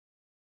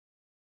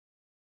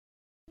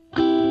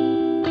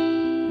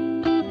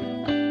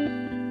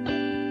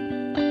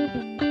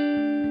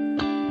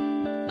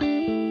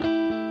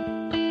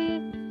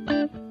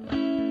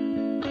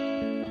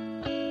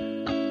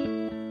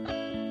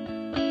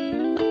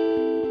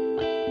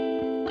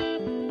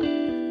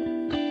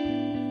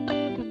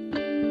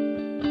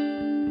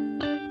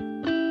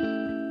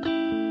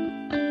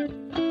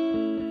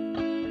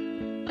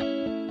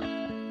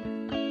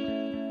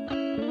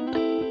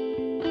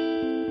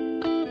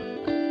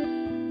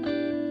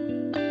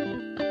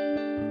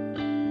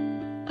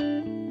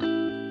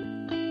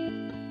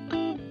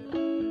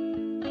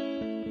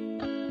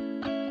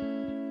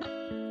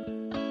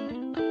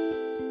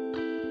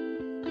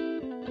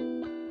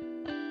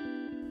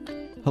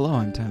Hello,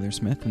 I'm Tyler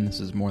Smith, and this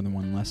is More Than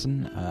One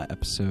Lesson,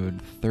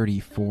 episode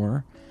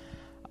 34.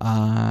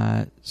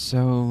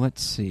 So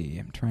let's see.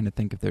 I'm trying to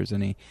think if there's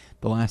any.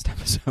 The last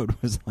episode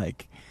was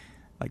like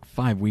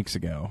 5 weeks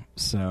ago,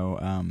 so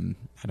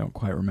I don't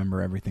quite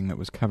remember everything that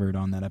was covered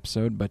on that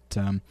episode. But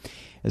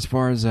as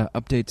far as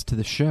updates to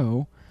the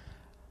show,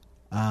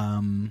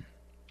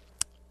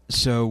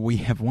 so we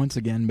have once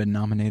again been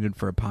nominated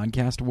for a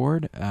podcast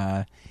award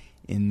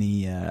in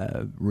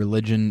the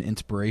religion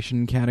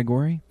inspiration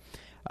category.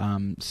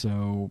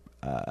 So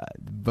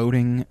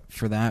voting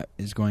for that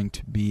is going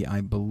to be,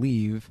 I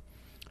believe,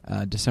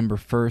 December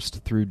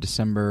 1st through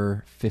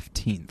December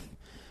 15th.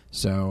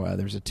 So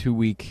there's a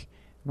 2-week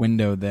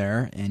window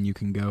there, and you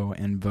can go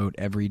and vote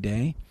every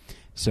day.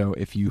 So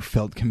if you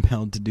felt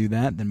compelled to do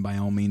that, then by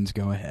all means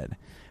go ahead.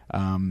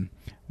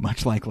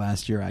 Much like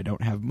last year, I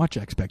don't have much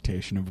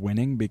expectation of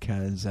winning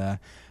because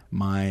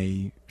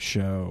my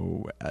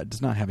show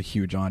does not have a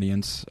huge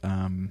audience,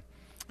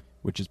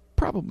 which is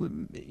probably,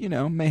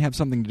 may have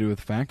something to do with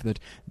the fact that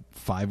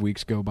 5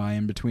 weeks go by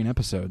in between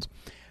episodes.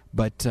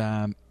 But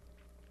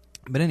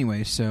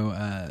anyway,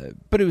 so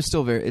but it was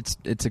still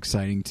it's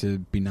exciting to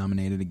be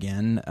nominated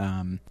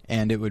again,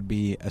 and it would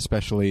be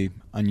especially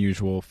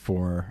unusual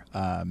for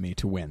me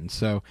to win.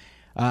 So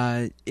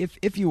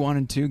if you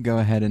wanted to, go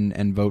ahead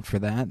and vote for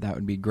that. That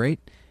would be great.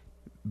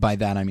 By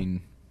that I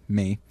mean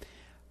me.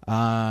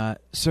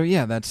 So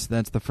yeah, that's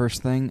the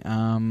first thing.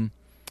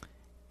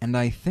 And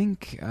I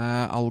think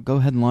I'll go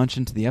ahead and launch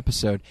into the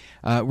episode.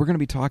 We're going to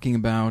be talking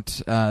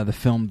about the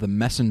film The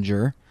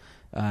Messenger,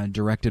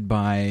 directed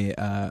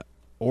by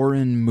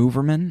Oren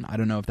Moverman. I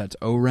don't know if that's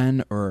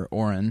Oren or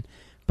Oren,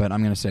 but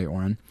I'm going to say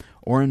Oren.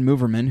 Oren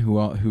Moverman,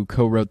 who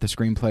co-wrote the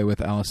screenplay with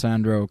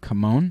Alessandro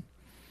Camon.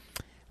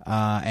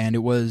 And it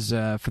was,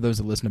 for those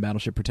that listen to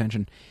Battleship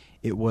Pretension,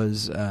 it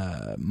was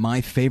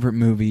my favorite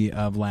movie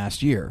of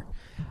last year.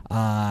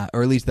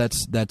 Or at least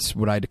that's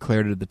what I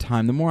declared it at the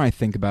time. The more I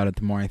think about it,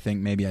 the more I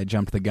think maybe I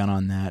jumped the gun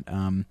on that.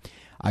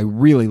 I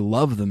really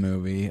love the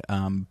movie,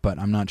 but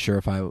I'm not sure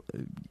if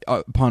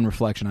upon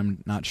reflection,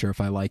 I'm not sure if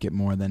I like it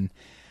more than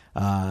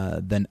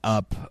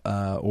Up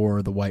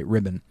or The White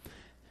Ribbon.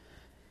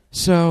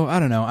 So, I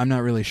don't know. I'm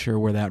not really sure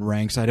where that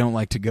ranks. I don't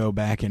like to go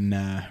back and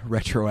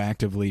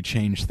retroactively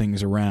change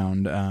things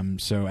around.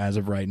 So as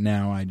of right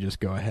now, I just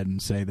go ahead and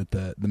say that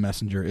The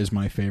Messenger is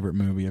my favorite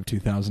movie of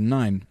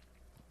 2009.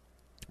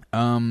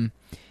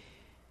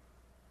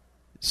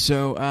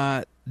 So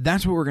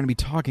that's what we're going to be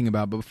talking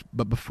about.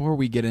 But before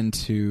we get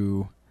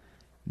into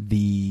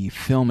the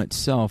film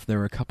itself, there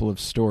are a couple of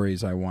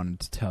stories I wanted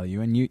to tell you.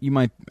 And you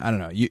might, I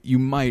don't know, you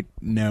might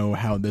know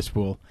how this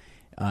will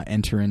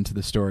enter into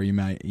the story. You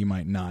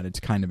might not.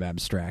 It's kind of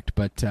abstract.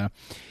 But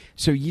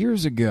so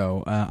years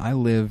ago, I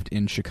lived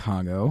in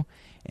Chicago,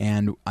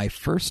 and I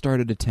first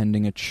started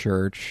attending a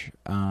church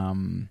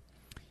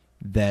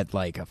that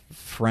like a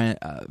friend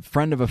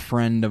of a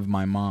friend of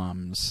my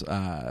mom's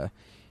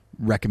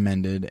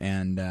recommended,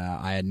 and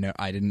I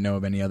didn't know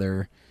of any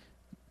other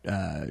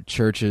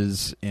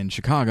churches in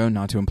Chicago.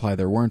 Not to imply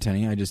there weren't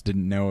any, I just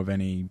didn't know of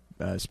any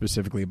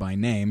specifically by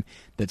name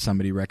that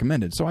somebody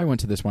recommended. So I went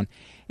to this one,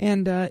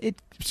 and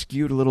it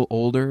skewed a little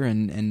older,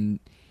 and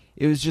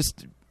it was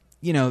just,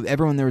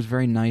 everyone there was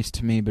very nice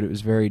to me, but it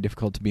was very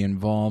difficult to be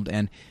involved.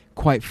 And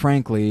quite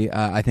frankly,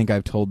 I think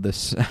I've told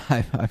this.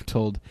 I've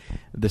told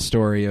the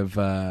story of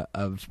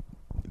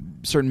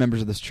certain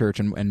members of this church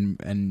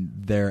and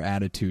their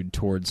attitude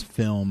towards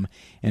film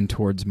and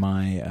towards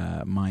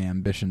my my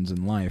ambitions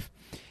in life.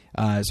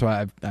 So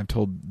I've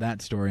told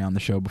that story on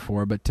the show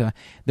before, but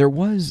there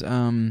was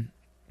not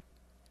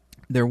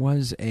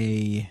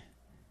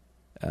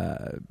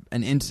an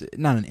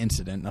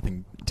incident,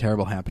 nothing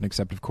terrible happened,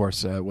 except of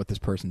course what this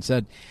person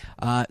said.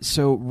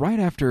 So right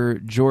after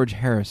George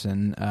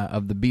Harrison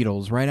of the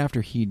Beatles, right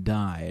after he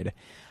died,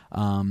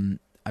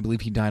 I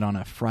believe he died on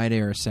a Friday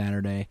or a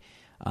Saturday,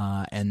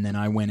 and then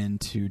I went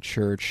into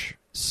church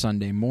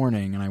Sunday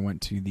morning, and I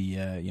went to the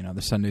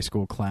the Sunday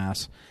school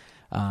class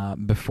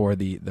before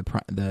the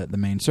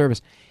main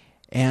service.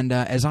 And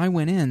as I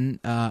went in,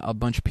 a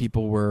bunch of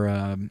people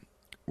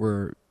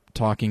were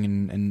talking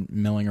and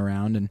milling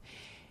around,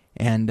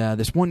 and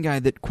this one guy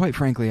that, quite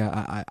frankly,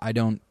 I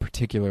don't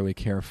particularly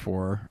care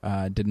for,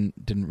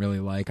 didn't really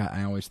like.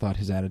 I always thought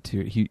his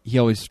attitude, he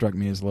always struck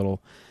me as a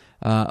little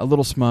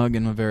smug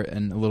and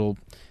a little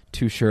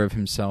too sure of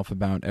himself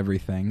about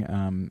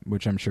everything,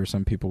 which I'm sure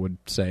some people would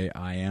say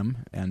I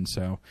am, and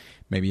so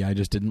maybe I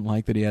just didn't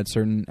like that he had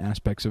certain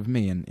aspects of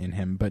me in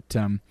him. But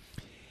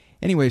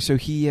anyway, so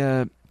he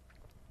had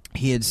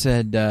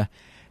said,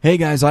 "Hey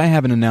guys, I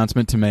have an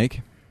announcement to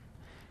make."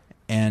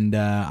 And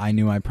I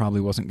knew I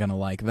probably wasn't going to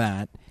like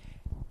that.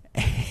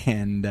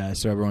 And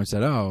so everyone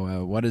said,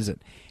 "Oh, what is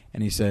it?"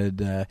 And he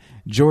said,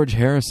 "George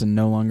Harrison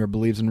no longer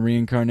believes in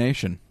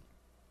reincarnation."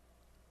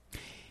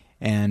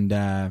 And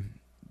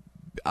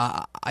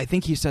I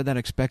think he said that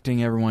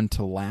expecting everyone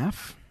to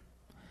laugh.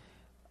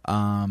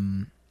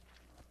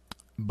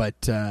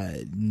 But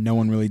no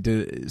one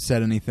really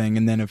said anything.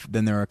 And then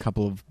there are a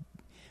couple of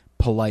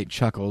polite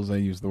chuckles. I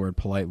use the word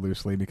polite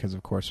loosely because,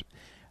 of course,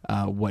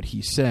 what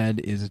he said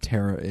is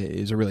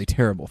a really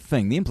terrible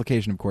thing. The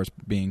implication, of course,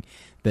 being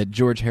that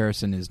George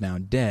Harrison is now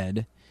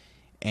dead,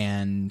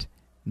 and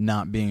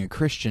not being a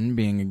Christian,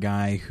 being a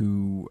guy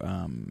who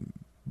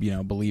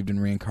believed in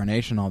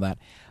reincarnation, all that.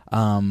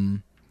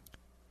 That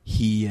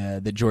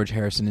George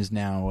Harrison is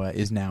now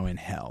in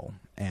hell,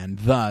 and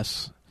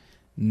thus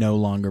no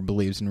longer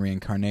believes in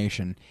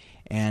reincarnation.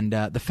 And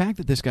the fact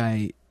that this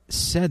guy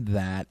said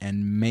that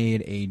and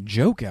made a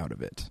joke out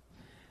of it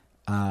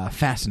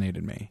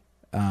fascinated me.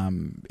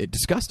 It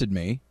disgusted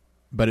me,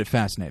 but it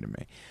fascinated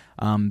me.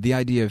 The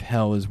idea of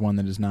hell is one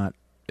that is not,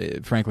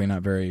 frankly,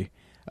 not very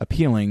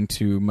appealing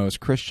to most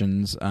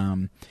Christians.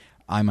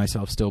 I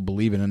myself still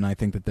believe in it, and I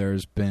think that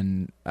there's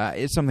been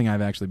it's something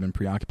I've actually been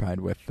preoccupied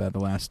with the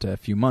last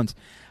few months.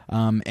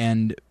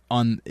 And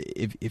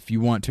if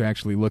you want to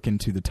actually look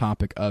into the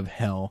topic of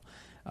hell,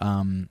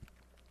 and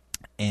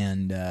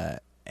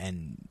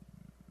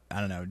I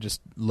don't know,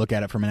 just look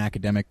at it from an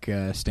academic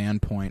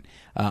standpoint,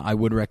 I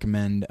would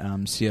recommend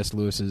C.S.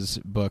 Lewis's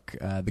book,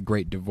 The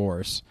Great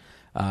Divorce,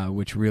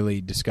 which really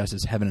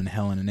discusses heaven and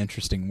hell in an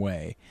interesting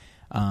way,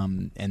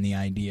 and the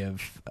idea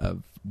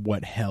of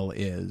what hell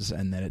is,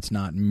 and that it's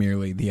not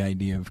merely the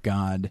idea of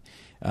God,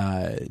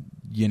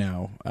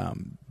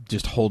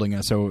 just holding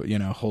us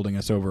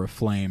over a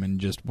flame and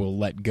just will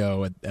let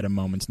go at a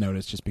moment's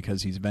notice just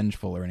because he's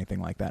vengeful or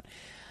anything like that.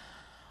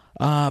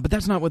 But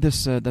that's not what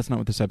this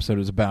episode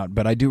is about.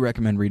 But I do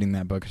recommend reading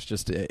that book. It's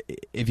just,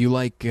 if you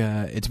like,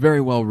 it's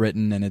very well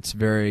written, and it's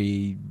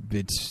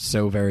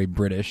so very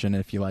British. And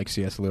if you like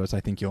C.S. Lewis, I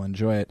think you'll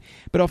enjoy it.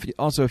 But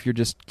also, if you're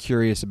just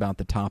curious about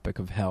the topic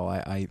of hell,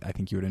 I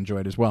think you would enjoy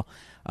it as well,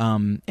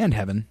 and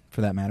heaven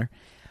for that matter.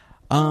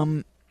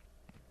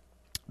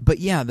 But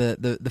yeah,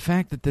 the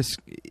fact that this,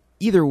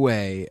 either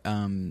way,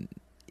 the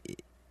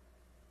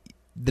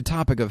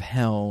topic of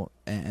hell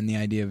and the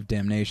idea of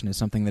damnation is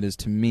something that is,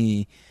 to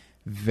me,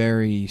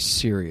 very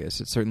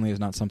serious. It certainly is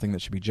not something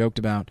that should be joked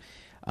about.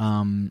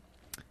 And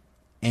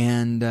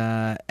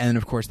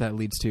of course that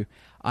leads to,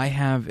 I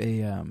have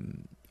a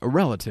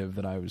relative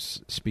that I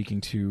was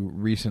speaking to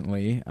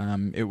recently.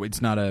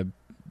 It's not a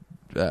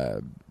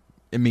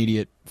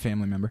immediate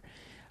family member.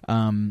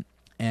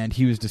 And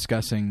he was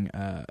discussing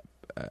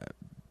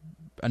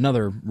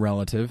another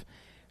relative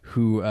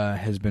who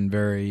has been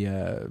very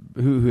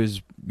who has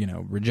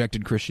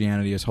rejected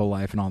Christianity his whole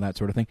life and all that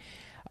sort of thing,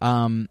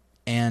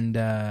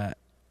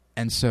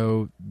 and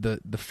so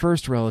the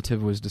first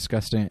relative was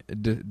discussing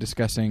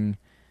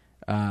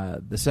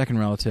the second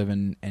relative,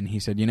 and he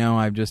said,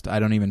 I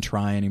don't even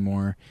try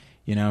anymore.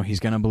 He's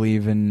gonna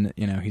believe in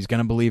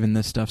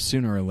this stuff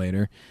sooner or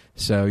later,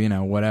 so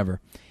whatever.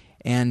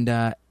 And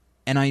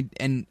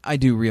I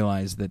do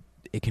realize that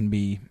it can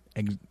be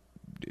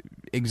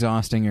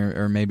exhausting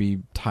or maybe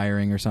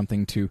tiring or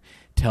something to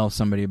tell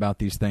somebody about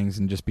these things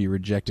and just be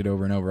rejected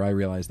over and over. I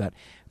realize that.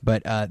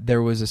 But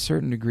there was a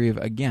certain degree of,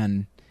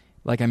 again,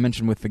 like I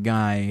mentioned with the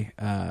guy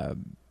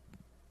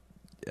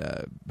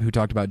who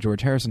talked about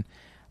George Harrison,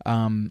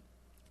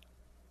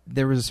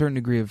 there was a certain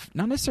degree of,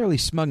 not necessarily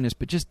smugness,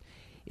 but just,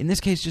 in this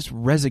case, just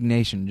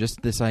resignation,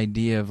 just this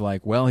idea of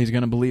like, well, he's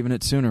going to believe in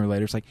it sooner or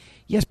later. It's like,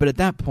 yes, but at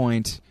that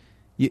point,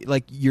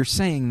 you're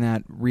saying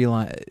that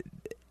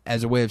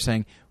as a way of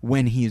saying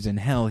when he's in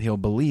hell, he'll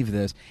believe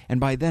this, and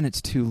by then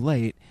it's too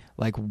late.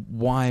 Like,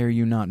 why are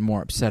you not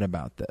more upset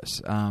about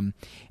this? And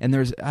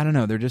there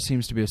just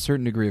seems to be a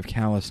certain degree of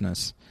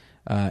callousness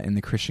in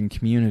the Christian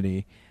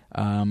community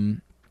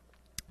when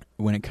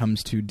it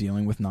comes to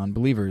dealing with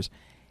non-believers.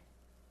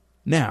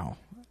 Now,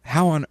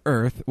 how on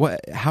earth,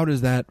 how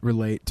does that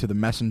relate to the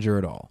messenger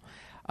at all?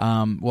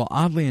 Well,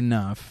 oddly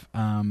enough,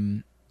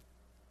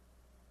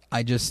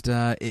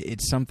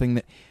 it's something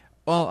that,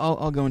 well,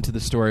 I'll go into the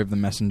story of the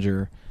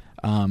messenger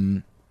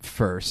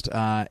first.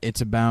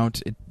 It's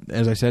about,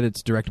 as I said,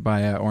 it's directed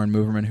by Oren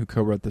Moverman, who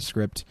co-wrote the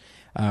script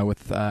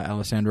with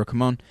Alessandro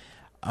Camon.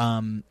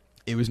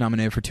 It was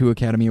nominated for 2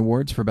 Academy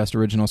Awards for Best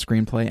Original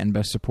Screenplay and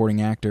Best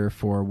Supporting Actor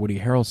for Woody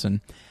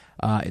Harrelson.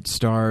 It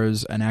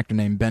stars an actor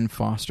named Ben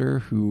Foster,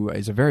 who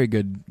is a very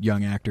good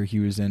young actor. He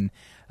was in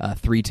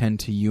 3:10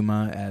 to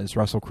Yuma as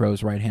Russell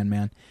Crowe's right-hand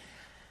man.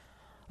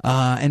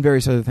 And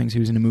various other things. He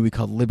was in a movie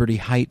called Liberty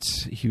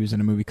Heights. He was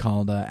in a movie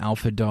called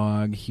Alpha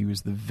Dog. He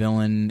was the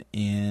villain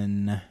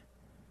in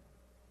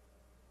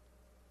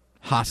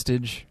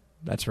Hostage.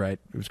 That's right.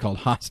 It was called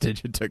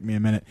Hostage. It took me a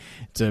minute.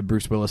 It's a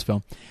Bruce Willis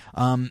film.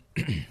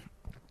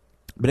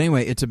 But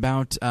anyway, it's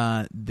about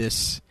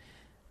this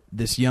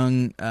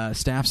young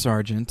staff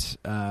sergeant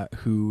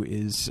who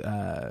is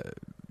a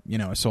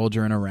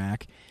soldier in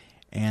Iraq,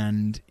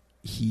 and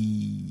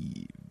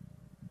he's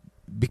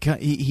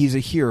a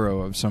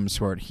hero of some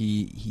sort.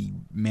 He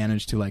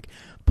managed to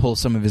pull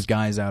some of his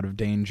guys out of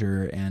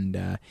danger,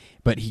 and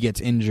but he gets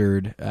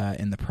injured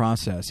in the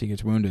process. He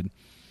gets wounded,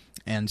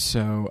 and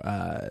so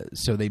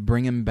they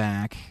bring him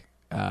back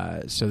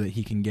so that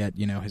he can get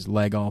his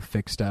leg all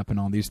fixed up and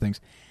all these things.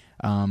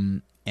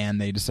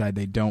 And they decide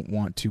they don't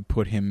want to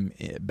put him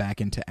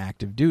back into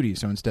active duty,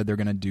 so instead they're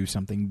going to do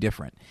something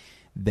different.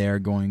 They're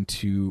going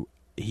to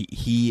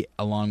he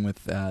along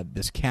with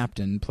this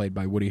captain played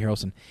by Woody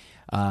Harrelson,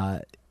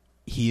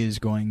 he is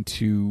going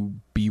to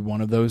be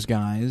one of those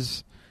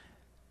guys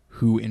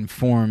who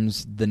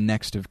informs the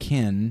next of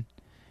kin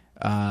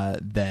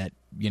that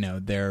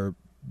their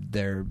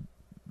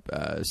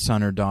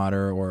son or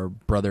daughter or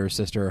brother or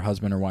sister or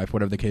husband or wife,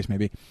 whatever the case may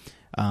be,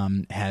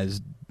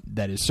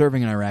 that is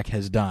serving in Iraq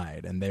has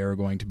died, and they are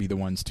going to be the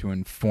ones to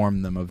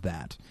inform them of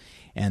that.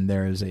 And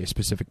there is a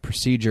specific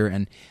procedure,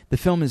 and the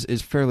film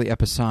is fairly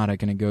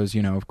episodic, and it goes,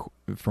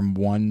 from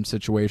one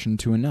situation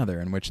to another,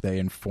 in which they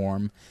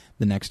inform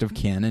the next of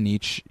kin, and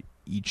each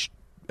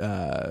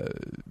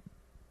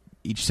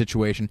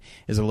situation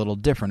is a little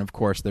different. Of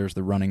course, there's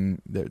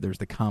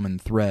the common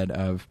thread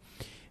of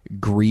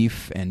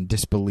grief and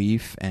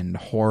disbelief and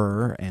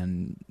horror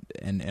and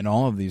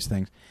all of these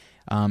things,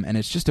 and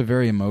it's just a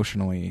very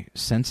emotionally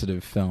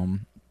sensitive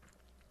film.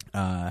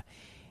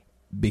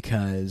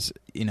 Because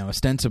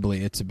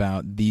ostensibly it's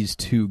about these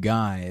two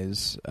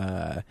guys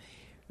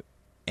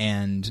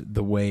and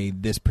the way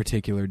this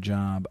particular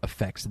job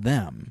affects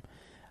them,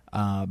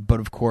 but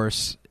of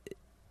course,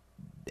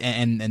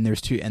 and there's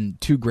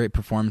two great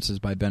performances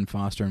by Ben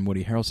Foster and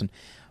Woody Harrelson,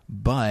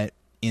 but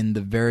in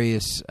the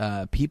various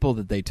people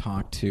that they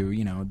talk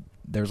to,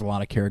 there's a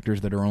lot of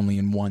characters that are only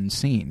in one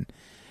scene,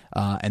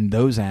 and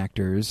those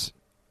actors,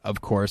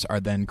 of course,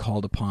 are then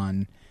called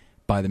upon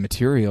by the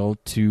material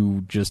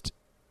to just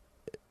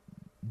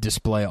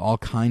display all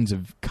kinds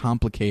of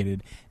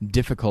complicated,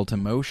 difficult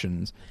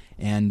emotions,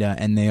 and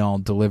they all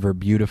deliver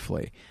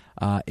beautifully.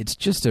 It's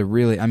just a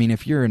really,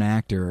 if you're an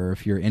actor or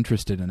if you're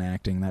interested in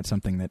acting, that's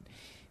something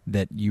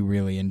that you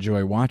really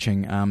enjoy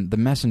watching. The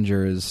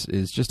Messenger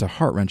is just a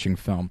heart-wrenching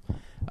film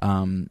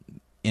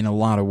in a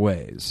lot of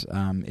ways.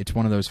 It's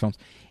one of those films.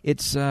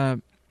 It's I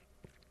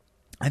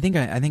think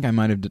I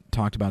might have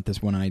talked about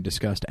this when I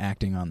discussed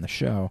acting on the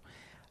show.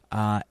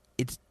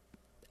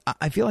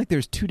 I feel like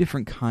there's two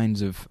different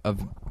kinds of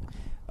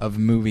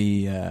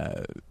movie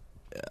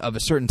of a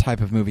certain type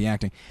of movie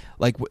acting.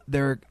 Like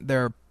there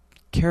are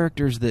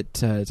characters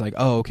that it's like,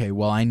 oh, okay,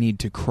 well, I need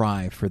to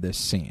cry for this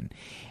scene,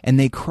 and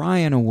they cry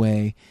in a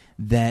way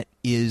that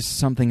is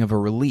something of a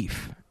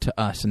relief to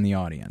us in the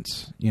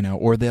audience,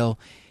 or they'll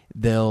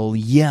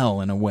yell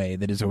in a way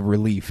that is a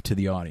relief to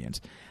the audience,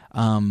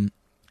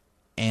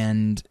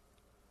 and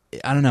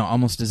I don't know,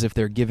 almost as if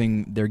they're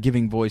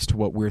giving voice to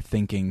what we're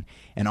thinking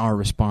and our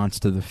response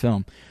to the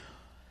film.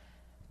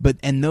 But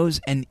and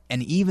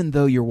even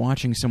though you're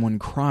watching someone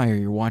cry or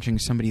you're watching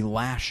somebody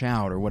lash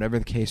out or whatever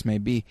the case may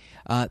be,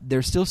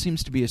 there still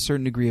seems to be a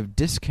certain degree of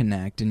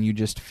disconnect, and you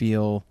just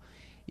feel,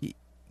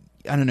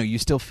 I don't know, you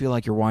still feel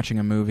like you're watching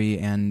a movie,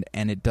 and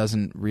it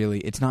doesn't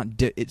really,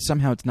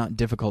 somehow it's not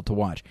difficult to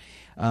watch.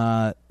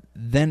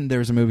 Then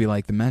there's a movie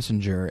like The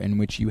Messenger, in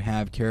which you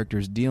have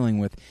characters dealing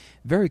with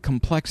very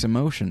complex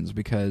emotions,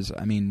 because,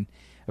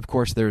 of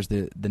course, there's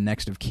the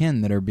next of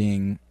kin that are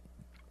being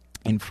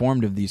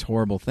informed of these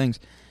horrible things,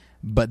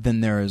 but then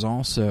there is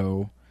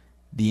also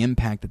the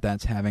impact that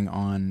that's having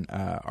on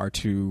our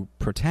two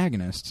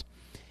protagonists,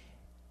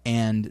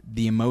 and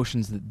the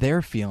emotions that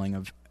they're feeling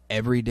of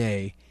every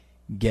day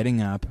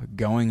getting up,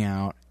 going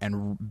out,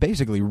 and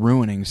basically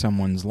ruining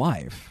someone's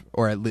life,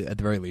 or at the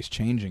very least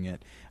changing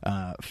it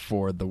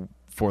for the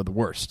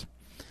worst.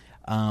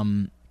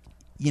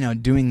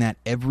 Doing that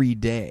every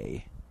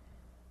day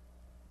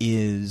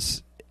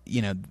is,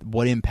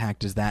 what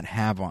impact does that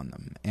have on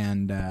them?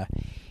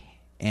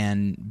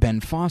 And Ben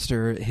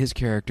Foster, his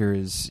character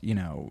is,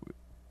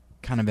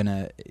 kind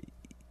of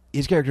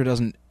his character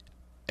doesn't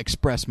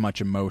express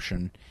much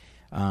emotion.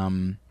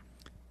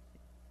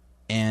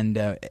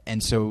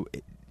 And so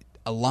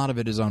a lot of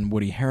it is on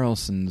Woody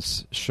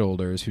Harrelson's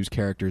shoulders, whose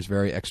character is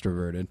very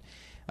extroverted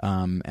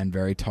and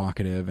very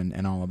talkative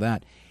and all of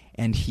that.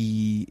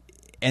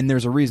 And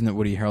there's a reason that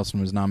Woody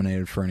Harrelson was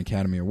nominated for an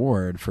Academy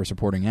Award for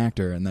supporting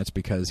actor, and that's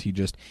because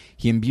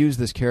he imbues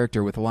this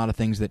character with a lot of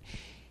things that,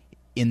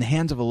 in the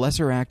hands of a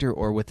lesser actor,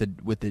 or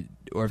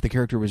or if the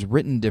character was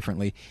written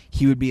differently,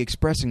 he would be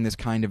expressing this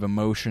kind of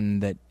emotion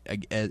that,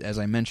 as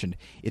I mentioned,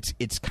 it's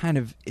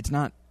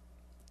not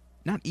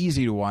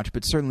easy to watch,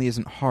 but certainly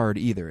isn't hard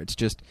either.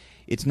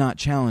 It's not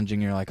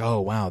challenging. You're like, oh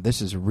wow, this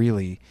is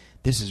really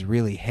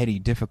heady,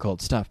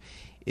 difficult stuff.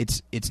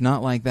 It's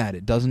not like that.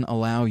 It doesn't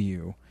allow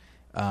you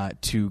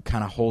to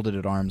kind of hold it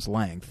at arm's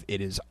length.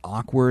 It is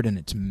awkward, and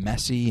it's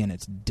messy, and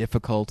it's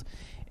difficult,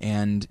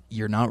 and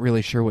you're not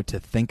really sure what to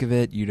think of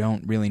it. You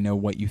don't really know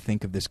what you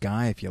think of this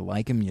guy. If you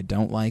like him, you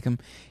don't like him.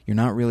 You're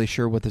not really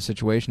sure what the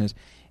situation is,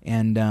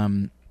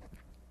 and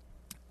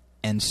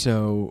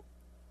so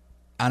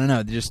I don't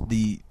know. Just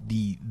the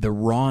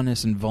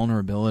rawness and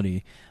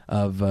vulnerability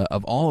of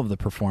all of the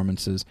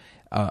performances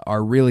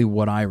are really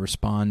what I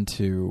respond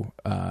to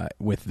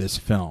with this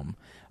film.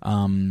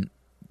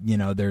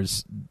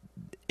 There's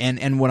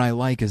and what I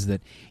like is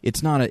that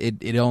it's not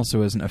it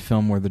also isn't a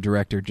film where the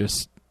director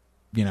just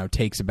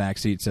takes a back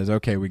seat, says,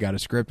 okay, we got a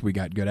script, we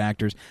got good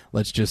actors,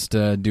 let's just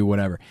do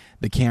whatever.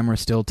 The camera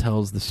still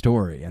tells the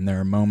story, and there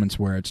are moments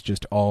where it's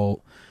just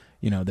all,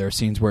 there are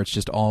scenes where it's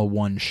just all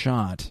one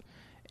shot,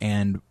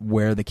 and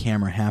where the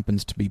camera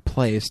happens to be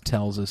placed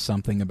tells us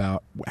something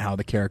about how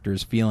the character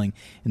is feeling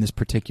in this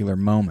particular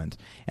moment.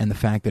 And the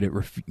fact that it,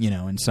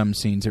 in some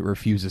scenes it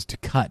refuses to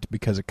cut,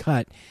 because a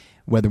cut,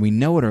 whether we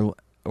know it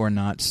or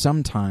not,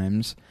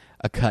 sometimes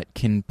a cut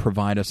can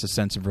provide us a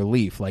sense of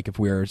relief. Like if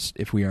we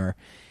are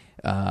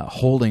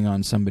holding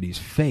on somebody's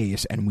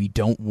face and we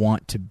don't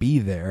want to be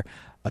there,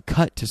 a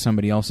cut to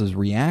somebody else's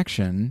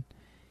reaction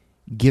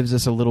gives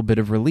us a little bit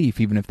of relief,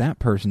 even if that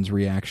person's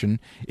reaction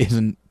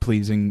isn't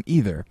pleasing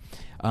either.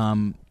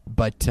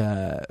 But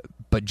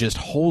just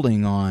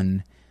holding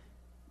on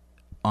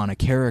a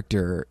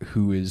character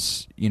who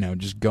is,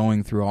 just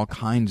going through all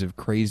kinds of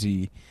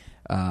crazy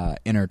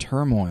inner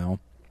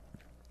turmoil,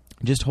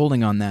 just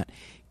holding on that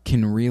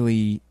can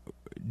really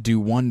do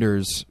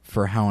wonders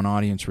for how an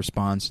audience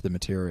responds to the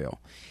material.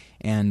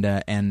 And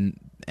Oren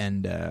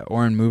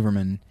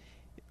Moverman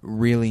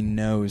really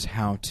knows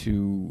how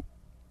to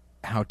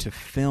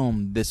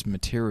film this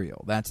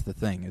material. That's the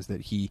thing, is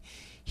that he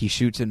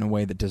shoots it in a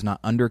way that does not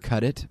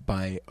undercut it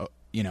by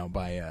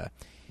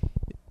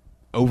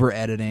over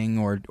editing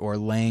or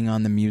laying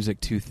on the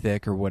music too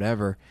thick or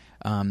whatever.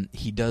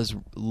 He does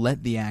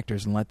let the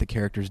actors and let the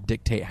characters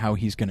dictate how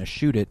he's going to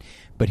shoot it,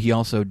 but he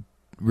also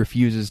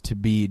refuses to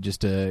be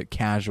just a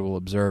casual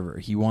observer.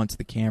 He wants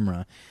the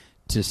camera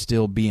to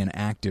still be an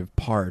active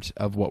part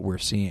of what we're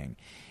seeing.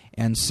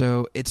 And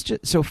so it's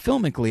just so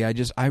filmically,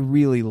 I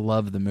really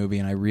love the movie,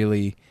 and I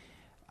really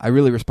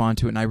respond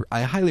to it, and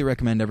I highly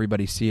recommend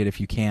everybody see it if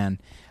you can.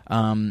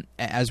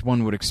 As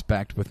one would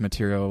expect with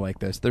material like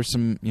this, there's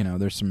some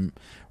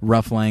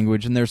rough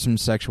language and there's some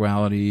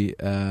sexuality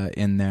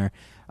in there.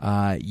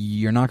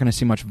 You're not going to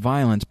see much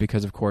violence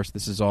because, of course,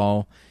 this is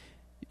all,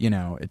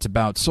 it's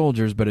about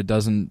soldiers, but it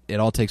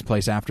all takes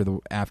place after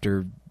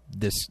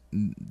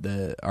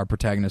our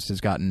protagonist has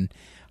gotten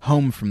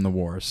home from the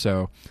war.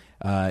 So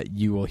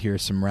you will hear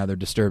some rather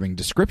disturbing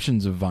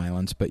descriptions of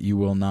violence, but you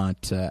will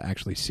not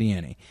actually see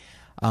any.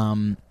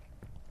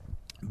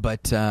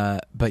 But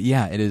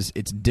yeah,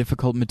 it's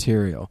difficult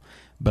material.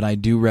 But I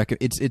do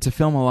recommend. It's a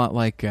film a lot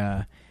like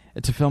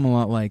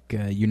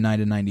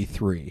United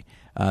 93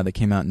 that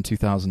came out in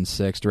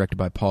 2006, directed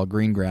by Paul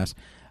Greengrass,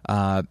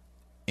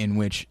 in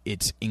which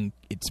it's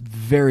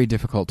very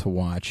difficult to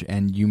watch,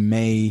 and it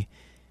may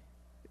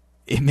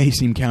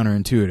seem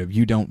counterintuitive.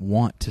 You don't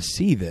want to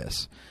see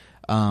this.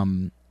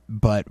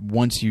 But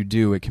once you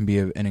do, it can be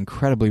an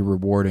incredibly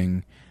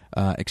rewarding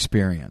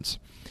experience.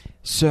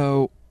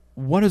 So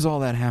what does all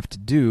that have to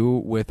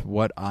do with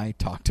what I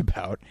talked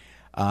about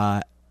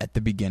at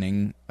the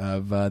beginning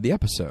of the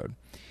episode?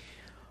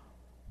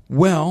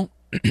 Well,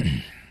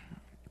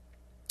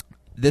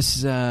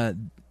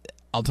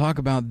 I'll talk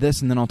about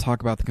this, and then I'll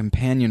talk about the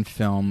companion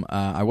film.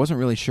 I wasn't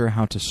really sure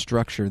how to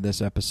structure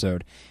this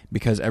episode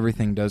because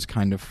everything does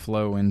kind of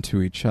flow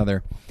into each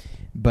other.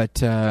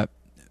 But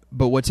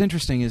what's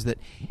interesting is that,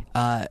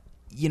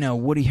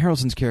 Woody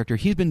Harrelson's character,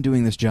 he's been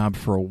doing this job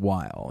for a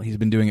while. He's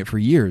been doing it for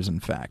years, in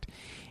fact.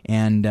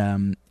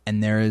 And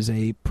there is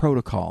a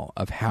protocol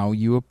of how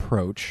you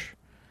approach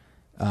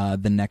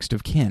the next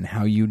of kin,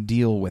 how you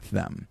deal with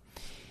them.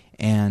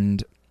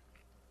 And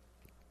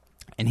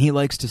he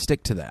likes to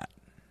stick to that.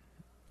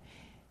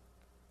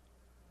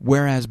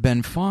 Whereas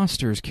Ben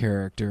Foster's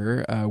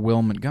character,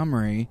 Will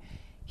Montgomery,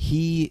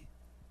 he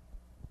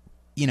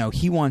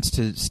wants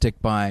to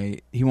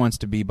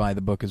be by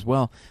the book as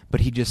well,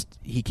 but he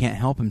can't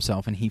help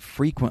himself, and he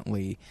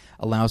frequently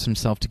allows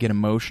himself to get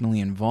emotionally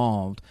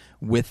involved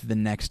with the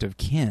next of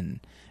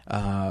kin,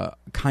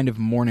 kind of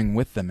mourning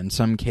with them. In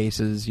some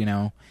cases,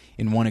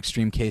 in one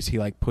extreme case,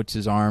 he puts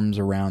his arms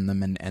around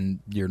them, and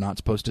you're not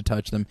supposed to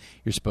touch them.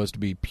 You're supposed to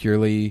be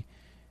purely,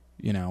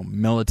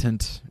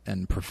 militant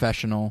and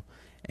professional,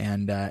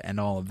 and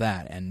all of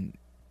that, and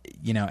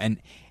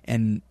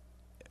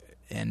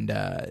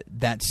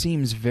that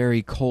seems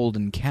very cold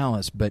and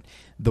callous, but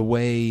the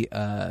way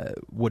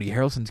Woody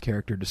Harrelson's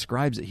character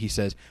describes it, he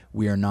says,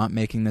 "We are not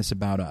making this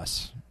about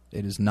us.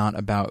 It is not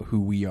about who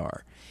we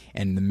are.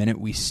 And the minute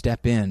we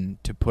step in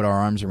to put our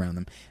arms around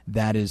them,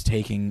 that is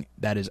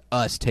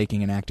us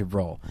taking an active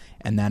role,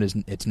 and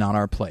it's not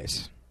our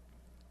place.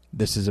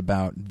 This is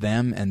about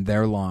them and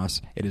their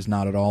loss. It is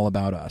not at all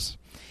about us."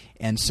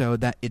 And so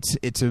that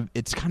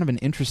it's kind of an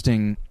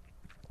interesting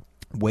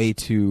way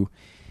to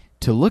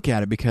look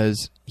at it,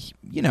 because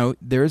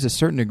there is a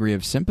certain degree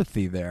of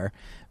sympathy there,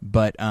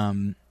 but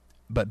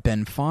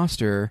Ben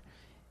Foster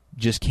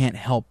just can't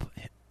help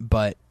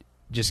but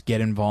just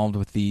get involved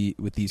with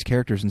these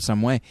characters in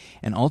some way,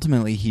 and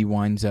ultimately he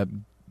winds up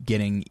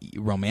getting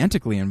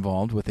romantically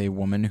involved with a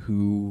woman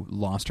who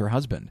lost her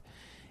husband,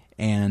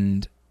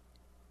 and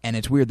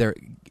it's weird.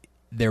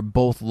 They're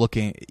both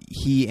looking.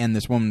 He and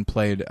this woman,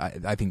 played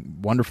I think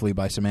wonderfully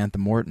by Samantha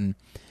Morton.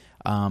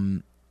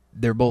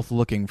 They're both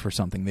looking for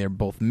something. They're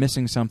both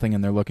missing something,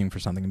 and they're looking for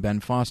something. And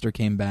Ben Foster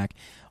came back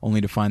only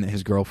to find that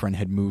his girlfriend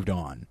had moved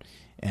on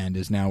and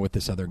is now with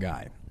this other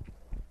guy.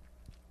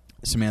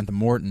 Samantha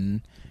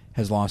Morton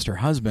has lost her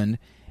husband,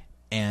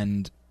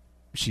 and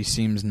she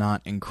seems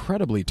not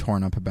incredibly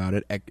torn up about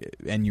it,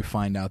 and you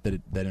find out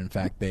that in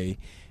fact they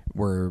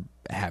were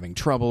having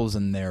troubles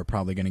and they're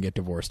probably going to get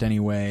divorced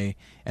anyway,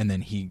 and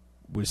then he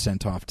was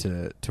sent off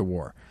to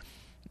war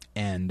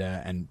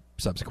and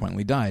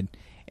subsequently died.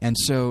 And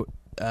so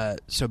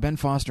Ben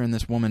Foster and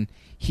this woman,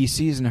 he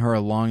sees in her a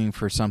longing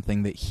for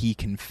something that he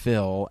can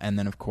fill, and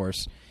then of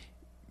course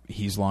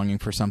he's longing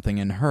for something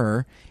in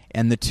her,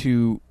 and the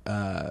two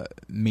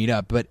meet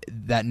up. But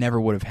that never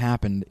would have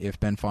happened if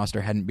Ben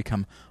Foster hadn't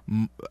become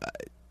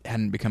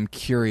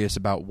curious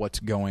about what's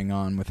going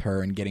on with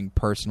her and getting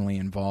personally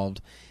involved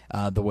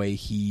the way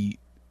he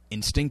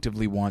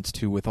instinctively wants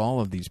to with all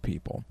of these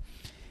people.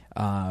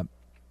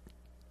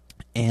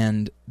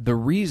 And the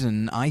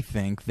reason I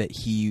think that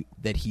he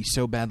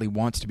so badly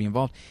wants to be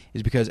involved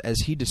is because,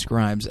 as he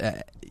describes,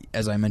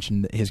 as I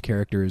mentioned, his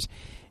character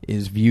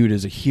is viewed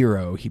as a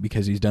hero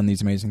because he's done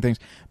these amazing things.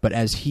 But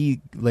as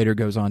he later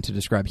goes on to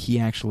describe, he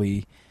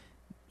actually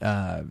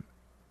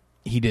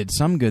he did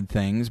some good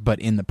things, but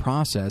in the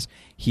process,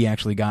 he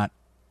actually got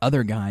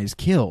other guys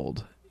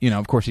killed.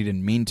 Of course, he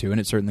didn't mean to, and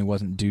it certainly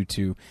wasn't due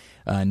to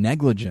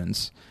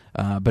negligence.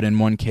 But in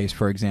one case,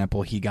 for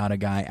example, he got a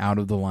guy out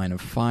of the line of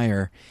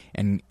fire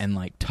and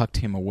like tucked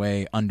him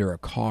away under a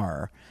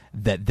car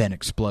that then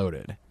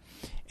exploded.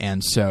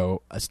 And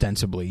so,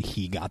 ostensibly,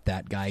 he got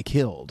that guy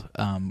killed,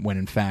 when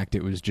in fact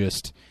it was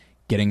just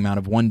getting him out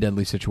of one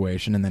deadly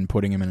situation and then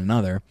putting him in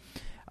another.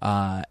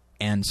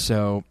 And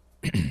so,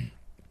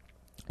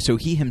 so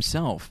he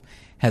himself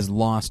has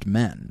lost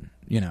men.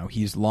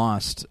 He's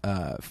lost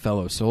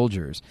fellow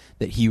soldiers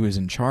that he was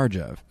in charge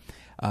of.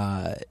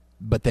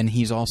 But then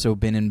he's also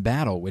been in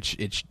battle, which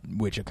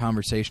a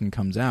conversation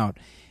comes out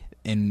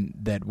in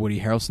that Woody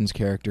Harrelson's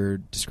character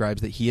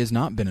describes that he has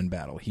not been in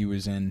battle. He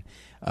was in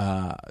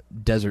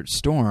Desert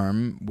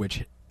Storm,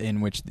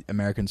 in which the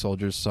American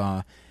soldiers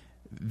saw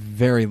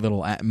very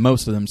little.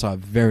 Most of them saw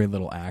very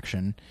little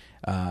action,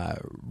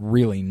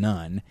 really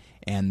none,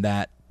 and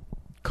that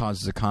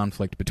causes a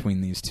conflict between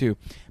these two.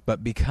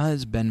 But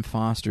because Ben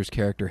Foster's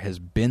character has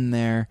been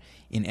there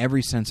in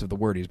every sense of the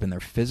word, he's been there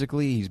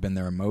physically, he's been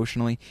there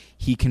emotionally,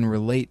 he can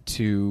relate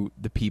to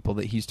the people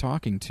that he's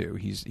talking to.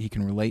 He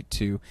can relate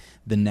to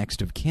the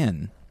next of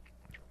kin,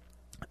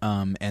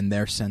 and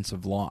their sense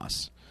of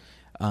loss.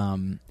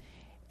 And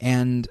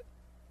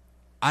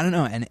I don't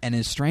know, and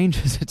as strange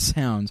as it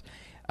sounds,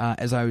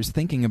 as I was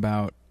thinking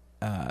about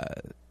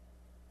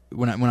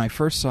when I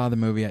first saw the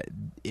movie,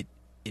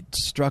 it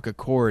struck a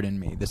chord in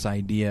me, this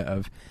idea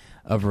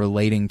of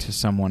relating to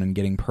someone and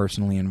getting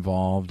personally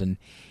involved and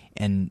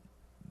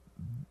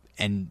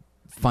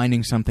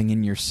finding something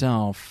in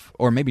yourself,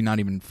 or maybe not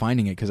even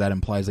finding it because that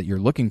implies that you're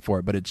looking for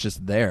it, but it's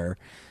just there.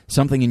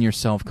 Something in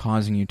yourself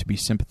causing you to be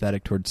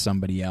sympathetic towards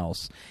somebody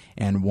else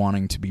and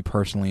wanting to be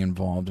personally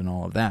involved in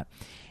all of that.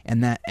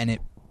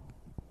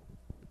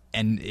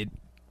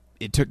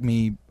 It took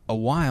me a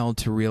while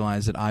to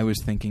realize that I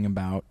was thinking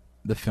about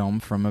the film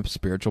from a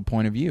spiritual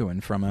point of view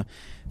and from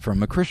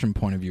a Christian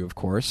point of view, of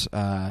course.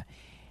 And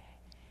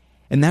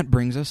that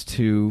brings us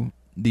to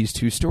these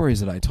two stories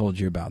that I told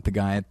you about, the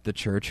guy at the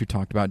church who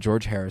talked about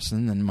George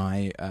Harrison and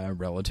my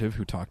relative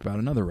who talked about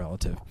another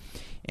relative.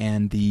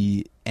 And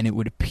it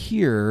would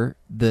appear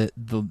the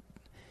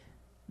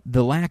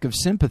lack of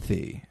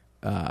sympathy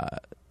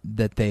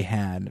that they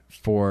had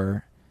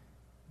for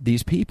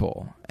these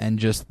people, and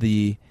just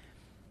the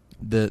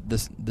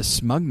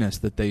smugness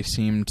that they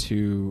seemed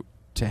to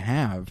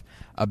have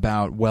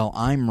about, well,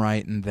 I'm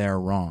right and they're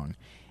wrong.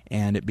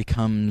 And it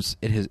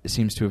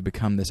seems to have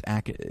become this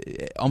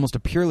almost a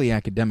purely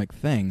academic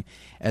thing,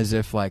 as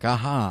if like,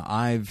 aha,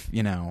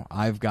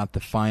 I've got the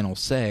final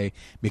say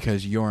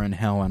because you're in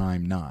hell and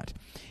I'm not,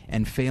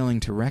 and failing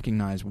to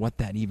recognize what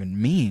that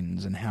even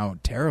means and how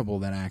terrible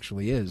that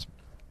actually is.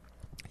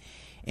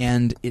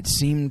 And it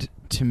seemed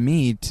to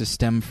me to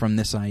stem from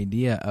this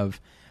idea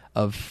of,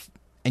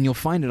 and you'll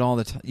find it all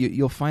the time.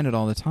 You'll find it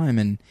all the time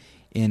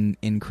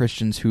in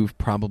Christians who've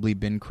probably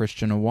been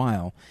Christian a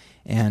while,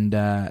 and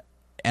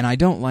I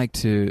don't like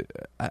to.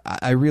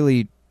 I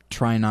really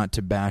try not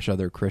to bash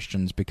other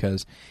Christians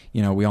because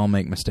we all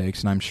make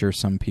mistakes, and I'm sure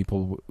some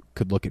people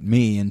could look at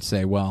me and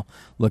say, "Well,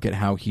 look at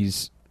how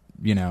he's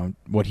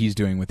what he's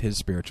doing with his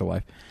spiritual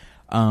life."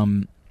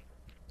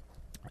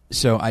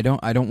 So I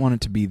don't want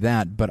it to be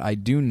that, but I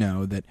do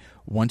know that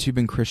once you've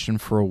been Christian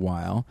for a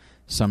while,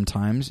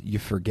 sometimes you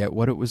forget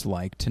what it was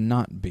like to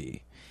not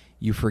be.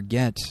 You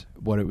forget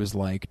what it was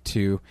like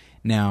to.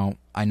 Now,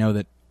 I know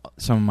that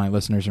some of my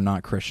listeners are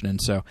not Christian, and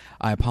so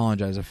I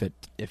apologize if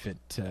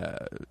it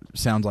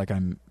sounds like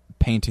I'm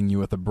painting you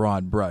with a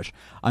broad brush.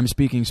 I'm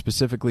speaking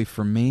specifically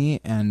for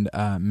me and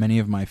many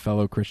of my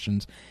fellow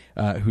Christians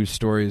whose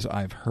stories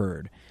I've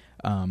heard.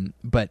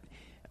 But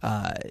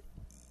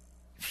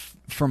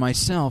for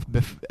myself,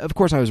 of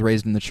course I was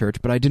raised in the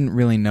church, but I didn't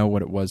really know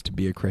what it was to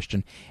be a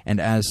Christian, and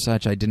as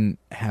such I didn't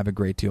have a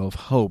great deal of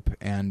hope,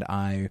 and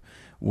I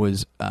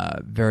was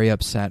very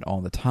upset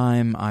all the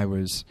time. I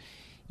was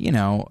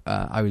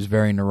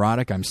very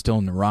neurotic. I'm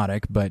still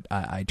neurotic, but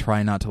I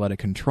try not to let it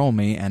control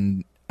me,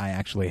 and I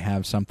actually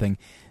have something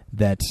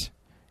that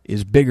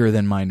is bigger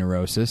than my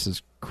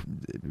neurosis,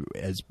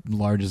 as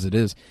large as it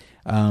is.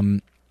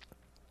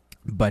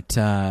 But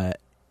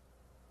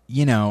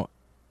you know,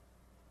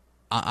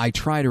 I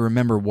try to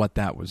remember what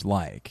that was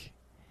like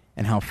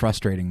and how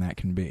frustrating that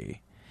can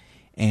be.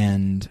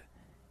 And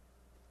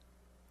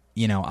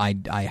you know,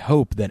 I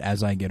hope that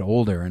as I get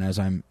older and as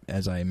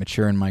I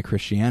mature in my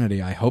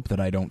Christianity, I hope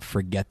that I don't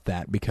forget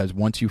that, because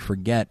once you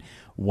forget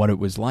what it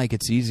was like,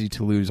 it's easy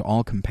to lose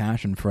all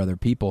compassion for other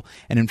people,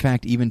 and in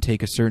fact even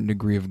take a certain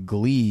degree of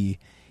glee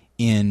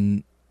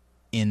in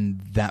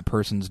that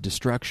person's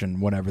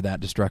destruction, whatever that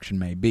destruction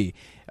may be,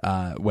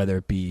 whether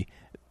it be,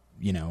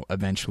 you know,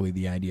 eventually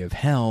the idea of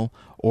hell,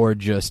 or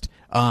just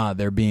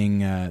they're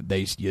being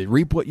you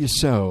reap what you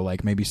sow,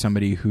 like maybe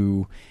somebody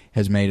who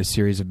has made a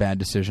series of bad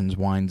decisions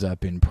winds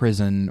up in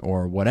prison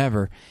or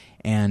whatever,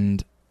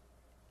 and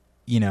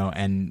you know,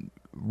 and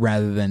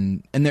rather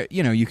than, and there,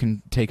 you know, you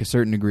can take a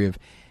certain degree of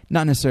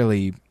not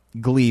necessarily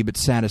glee but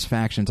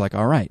satisfaction. It's like,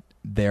 all right,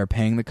 they're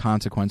paying the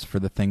consequence for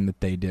the thing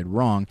that they did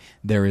wrong.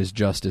 There is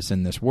justice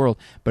in this world,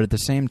 but at the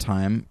same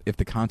time, if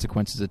the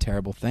consequence is a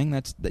terrible thing,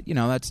 it's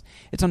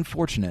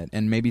unfortunate,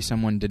 and maybe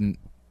someone didn't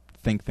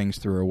think things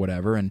through or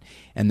whatever, and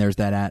there's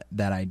that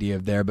idea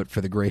of there, but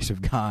for the grace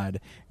of God,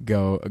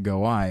 go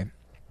I.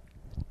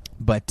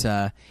 But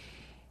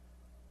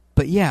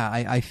yeah,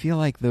 I feel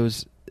like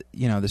those,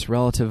 you know, this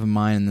relative of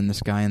mine and then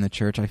this guy in the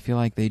church, I feel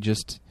like they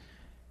just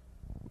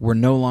were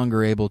no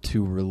longer able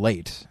to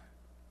relate,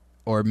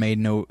 or made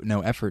no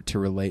effort to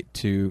relate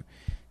to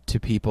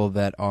people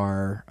that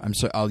are,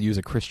 I'll use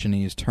a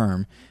Christianese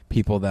term,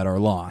 people that are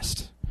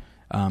lost.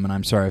 And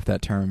I'm sorry if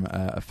that term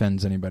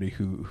offends anybody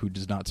who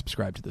does not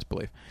subscribe to this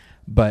belief.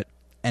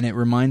 And it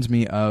reminds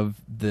me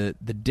of the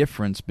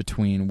difference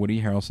between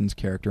Woody Harrelson's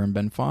character and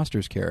Ben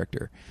Foster's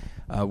character.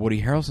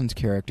 Woody Harrelson's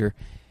character,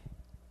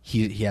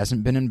 he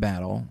hasn't been in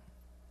battle.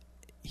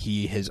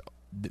 He has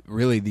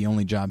really, the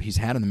only job he's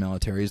had in the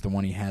military is the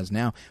one he has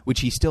now,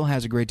 which he still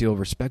has a great deal of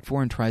respect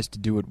for and tries to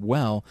do it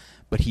well,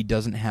 but he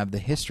doesn't have the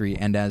history,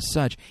 and as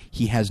such,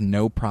 he has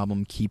no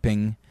problem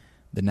keeping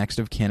the next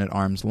of kin at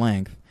arm's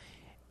length.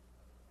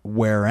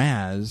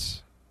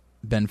 Whereas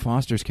Ben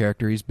Foster's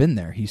character, he's been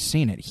there, he's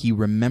seen it, he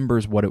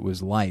remembers what it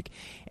was like,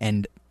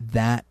 and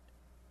that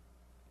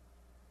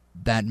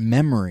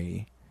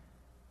memory,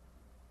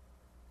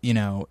 you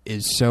know,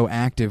 is so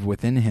active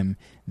within him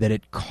that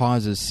it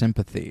causes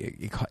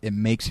sympathy. It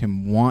makes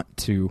him want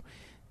to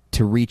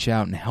reach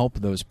out and help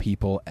those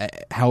people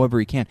however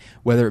he can,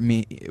 whether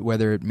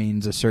it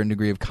means a certain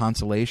degree of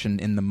consolation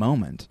in the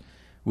moment,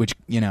 which,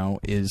 you know,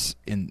 is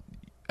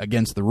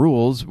against the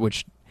rules,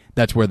 which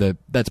that's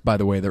by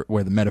the way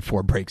where the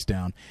metaphor breaks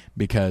down,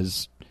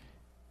 because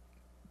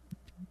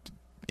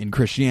in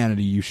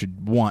Christianity you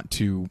should want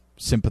to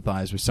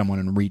sympathize with someone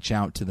and reach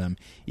out to them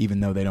even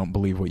though they don't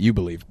believe what you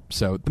believe.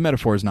 So the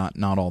metaphor is not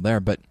all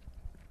there, but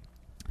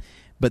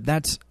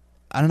that's,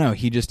 I don't know,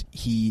 he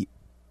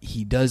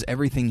does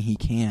everything he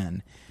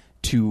can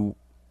to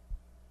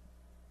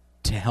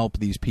help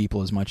these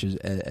people as much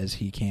as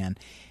he can,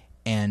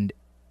 and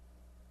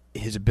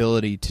his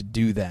ability to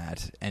do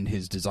that and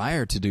his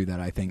desire to do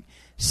that, I think,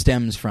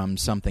 stems from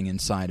something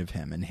inside of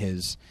him, and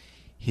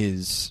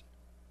his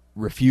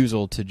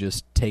refusal to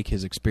just take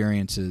his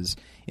experiences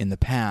in the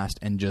past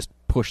and just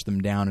push them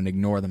down and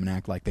ignore them and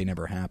act like they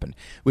never happened,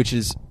 which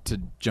is,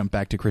 to jump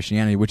back to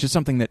Christianity, which is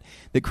something that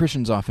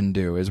Christians often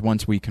do, is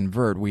once we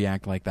convert, we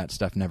act like that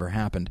stuff never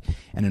happened,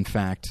 and in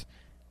fact,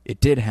 it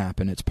did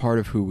happen. It's part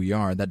of who we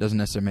are. That doesn't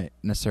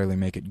necessarily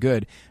make it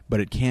good, but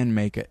it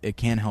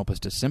can help us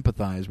to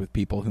sympathize with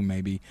people who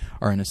maybe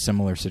are in a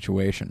similar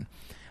situation.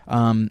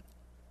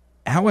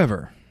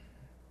 However,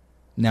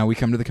 now we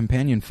come to the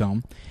companion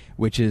film,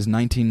 which is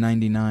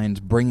 1999's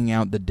Bringing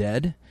Out the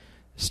Dead,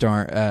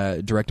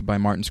 directed by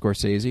Martin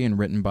Scorsese and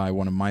written by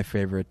one of my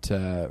favorite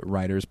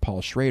writers,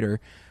 Paul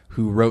Schrader,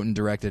 who wrote and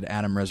directed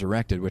Adam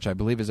Resurrected, which I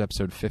believe is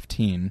episode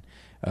 15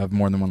 of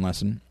More Than One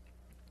Lesson.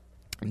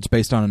 It's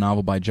based on a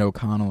novel by Joe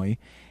Connolly,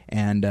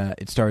 and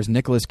it stars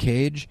Nicolas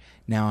Cage.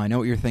 Now, I know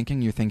what you're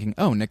thinking. You're thinking,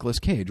 oh, Nicolas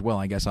Cage. Well,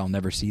 I guess I'll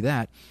never see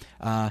that.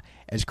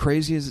 As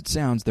crazy as it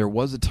sounds, there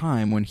was a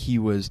time when he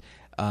was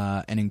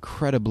an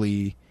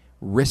incredibly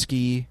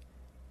risky,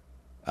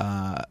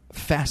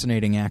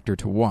 fascinating actor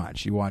to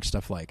watch. You watch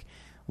stuff like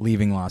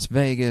Leaving Las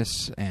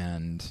Vegas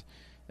and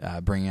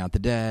Bringing Out the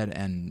Dead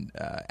and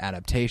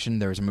Adaptation.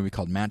 There was a movie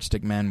called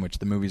Matchstick Men, which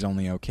the movie's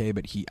only okay,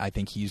 but I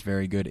think he's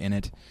very good in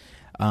it.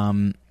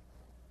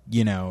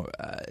 You know,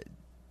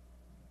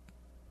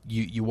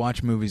 you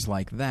watch movies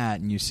like that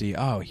and you see,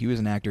 oh, he was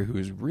an actor who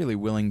was really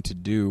willing to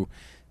do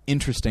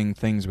interesting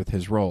things with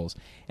his roles,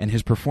 and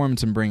his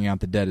performance in Bringing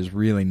Out the Dead is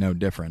really no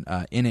different.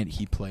 In it,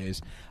 he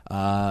plays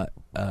a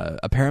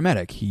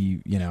paramedic.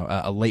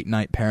 A late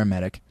night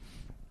paramedic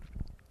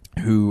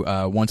who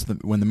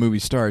when the movie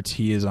starts,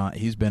 he's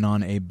been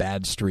on a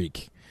bad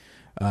streak.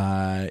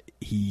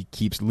 He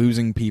keeps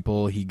losing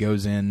people. He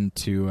goes in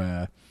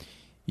to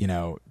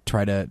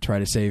try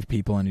to save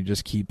people, and he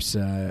just keeps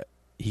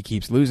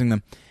losing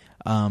them.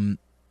 And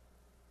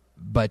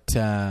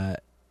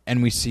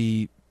we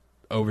see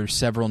over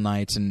several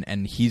nights,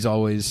 and he's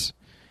always,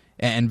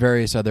 and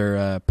various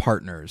other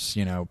partners.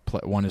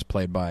 One is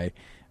played by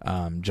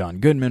John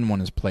Goodman,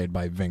 one is played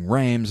by Ving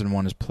Rhames, and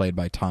one is played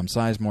by Tom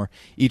Sizemore.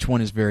 Each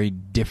one is very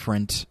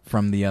different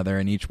from the other,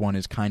 and each one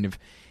is kind of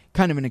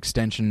an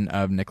extension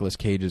of Nicolas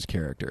Cage's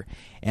character.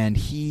 And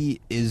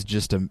he's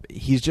just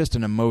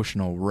an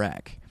emotional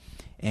wreck.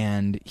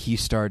 And he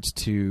starts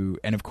to,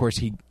 and of course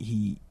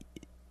he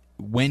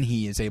when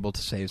he is able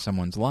to save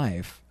someone's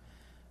life,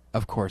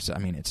 of course, I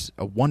mean, it's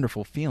a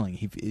wonderful feeling.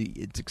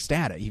 It's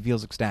ecstatic. He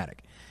feels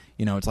ecstatic.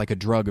 It's like a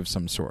drug of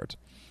some sort.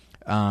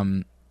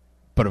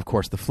 But of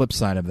course, the flip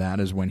side of that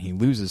is when he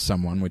loses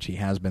someone, which he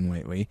has been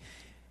lately,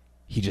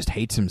 he just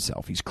hates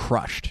himself. He's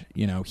crushed.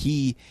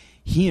 He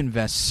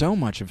invests so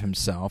much of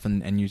himself,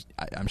 and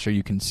I'm sure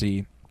you can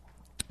see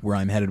where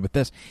I'm headed with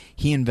this.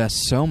 He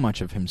invests so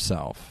much of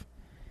himself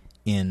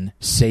in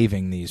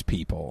saving these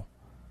people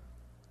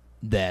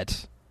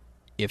that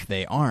if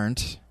they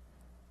aren't,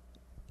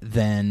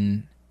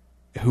 then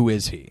who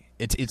is he?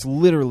 It's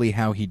literally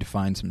how he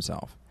defines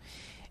himself.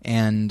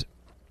 And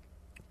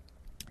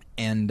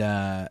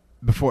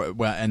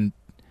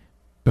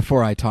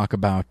before I talk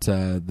about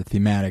the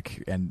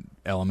thematic and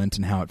element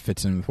and how it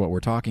fits in with what we're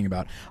talking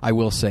about, I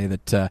will say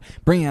that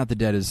Bringing Out the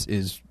Dead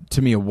is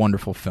to me a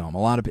wonderful film.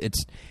 A lot of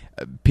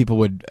people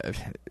would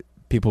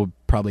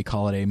probably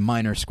call it a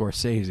minor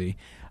Scorsese,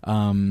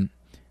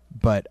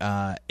 but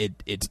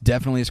it's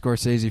definitely a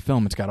Scorsese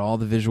film. It's got all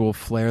the visual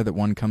flair that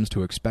one comes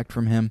to expect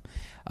from him,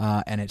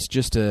 and it's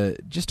just a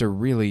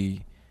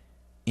really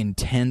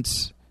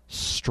intense,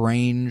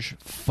 strange,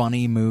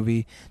 funny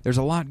movie. There's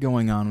a lot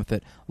going on with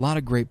it, a lot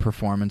of great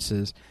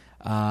performances,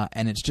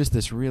 and it's just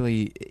this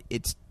really,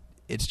 it's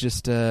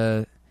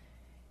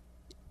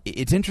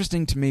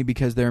interesting to me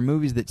because there are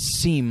movies that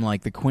seem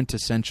like the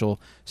quintessential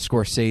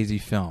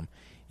Scorsese film.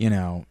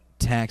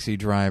 Taxi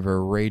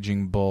Driver,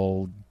 Raging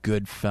Bull,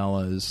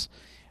 Goodfellas,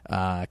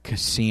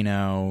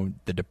 Casino,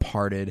 The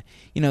Departed.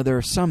 There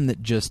are some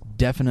that just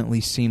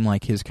definitely seem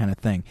like his kind of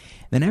thing.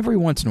 Then every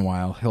once in a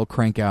while, he'll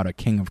crank out a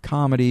King of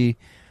Comedy,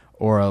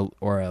 or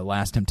a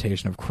Last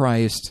Temptation of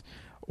Christ,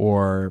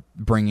 or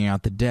Bringing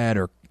Out the Dead,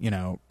 or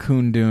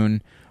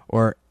Kundun,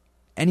 or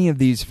any of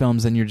these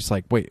films, and you're just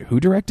like, wait, who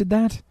directed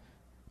that?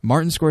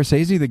 Martin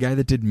Scorsese, the guy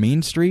that did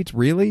Mean Streets?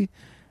 Really?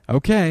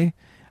 Okay.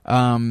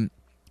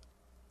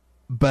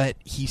 But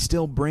he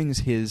still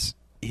brings his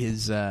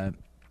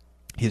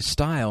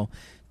style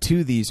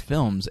to these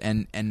films,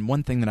 and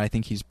one thing that I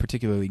think he's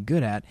particularly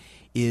good at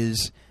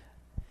is,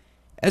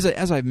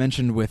 as I've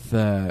mentioned with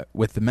The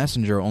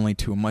Messenger, only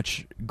to a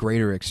much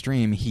greater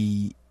extreme,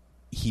 he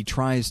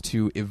tries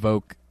to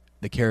evoke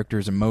the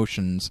character's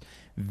emotions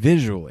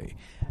visually,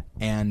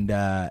 and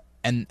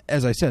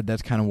as I said,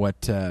 that's kind of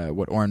what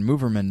Oren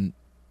Moverman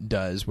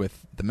does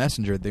with The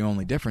Messenger. The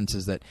only difference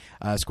is that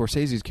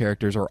Scorsese's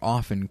characters are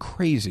often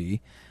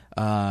crazy,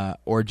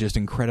 or just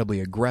incredibly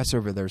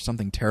aggressive, or there's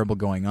something terrible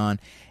going on,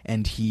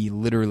 and he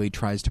literally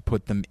tries to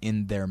put them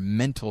in their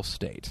mental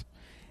state,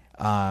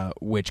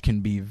 which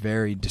can be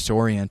very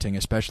disorienting,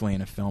 especially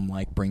in a film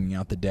like Bringing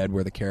Out the Dead,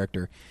 where the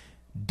character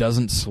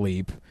doesn't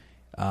sleep.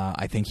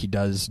 I think he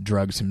does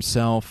drugs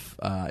himself.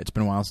 It's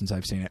been a while since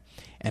I've seen it,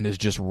 and is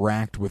just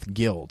racked with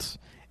guilt.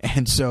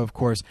 And so, of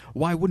course,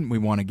 why wouldn't we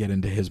want to get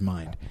into his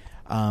mind?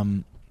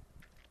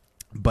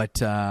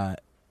 But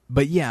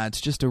yeah,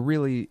 it's just a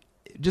really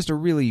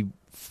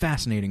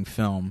fascinating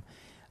film,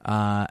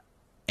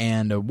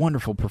 and a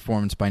wonderful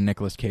performance by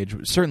Nicolas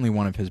Cage. Certainly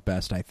one of his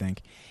best, I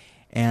think.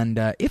 And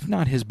if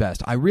not his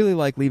best, I really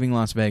like Leaving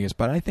Las Vegas,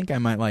 but I think I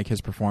might like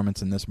his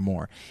performance in this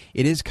more.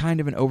 It is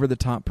kind of an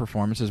over-the-top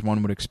performance, as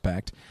one would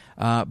expect,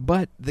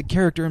 but the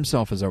character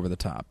himself is over the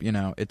top.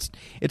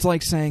 It's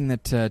like saying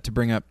that, to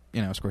bring up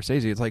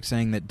Scorsese, it's like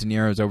saying that De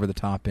Niro is over the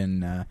top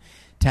in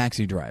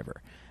Taxi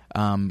Driver.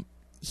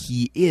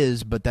 He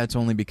is, but that's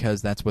only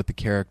because that's what the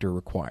character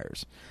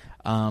requires.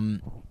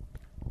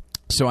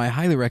 So I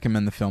highly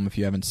recommend the film if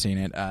you haven't seen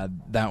it.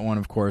 That one,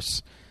 of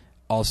course,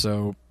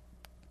 also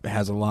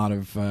has a lot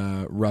of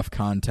rough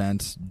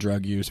content,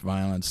 drug use,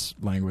 violence,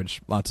 language,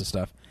 lots of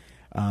stuff.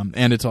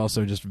 And it's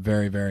also just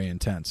very, very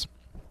intense.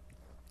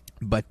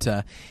 But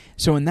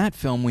so in that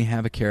film, we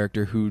have a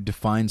character who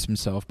defines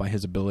himself by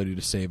his ability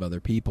to save other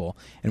people.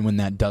 And when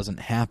that doesn't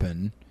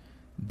happen,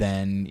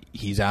 then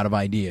he's out of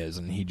ideas,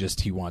 and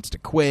he wants to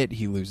quit.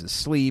 He loses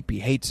sleep. He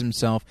hates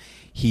himself.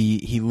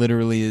 He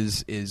literally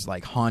is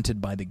like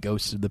haunted by the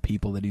ghosts of the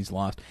people that he's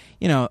lost.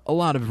 A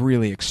lot of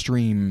really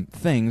extreme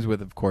things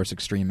with, of course,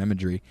 extreme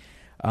imagery.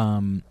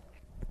 And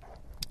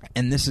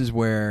this is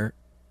where,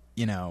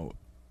 you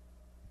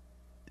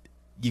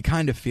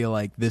kind of feel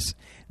like this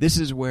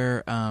is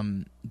where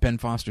Ben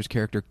Foster's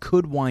character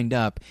could wind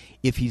up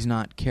if he's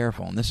not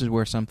careful. And this is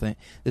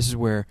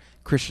where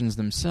Christians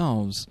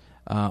themselves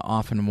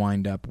often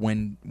wind up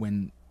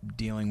when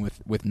dealing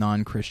with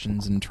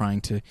non-Christians and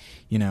trying to,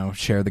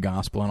 share the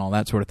gospel and all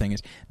that sort of thing,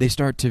 is they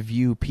start to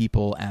view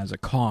people as a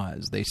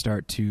cause. They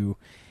start to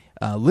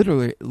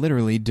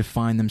literally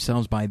define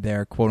themselves by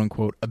their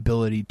quote-unquote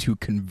ability to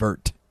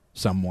convert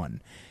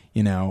someone,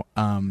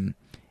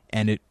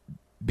 and it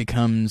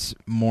becomes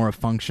more a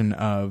function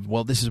of,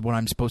 well, this is what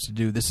I'm supposed to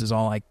do, this is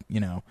all I,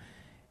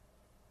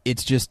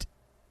 it's just,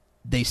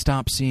 they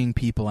stop seeing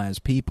people as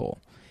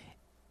people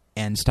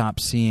and stop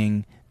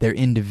seeing their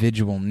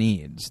individual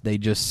needs. They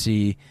just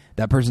see,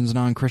 that person's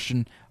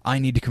non-Christian, I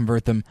need to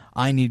convert them,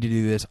 I need to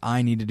do this,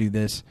 I need to do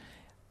this.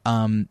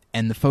 And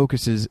the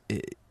focus is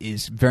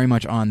very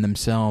much on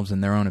themselves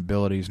and their own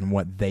abilities and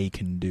what they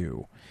can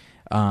do.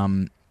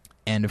 And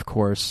of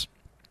course,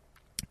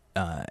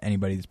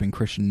 anybody that's been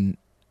Christian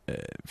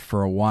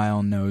for a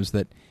while knows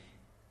that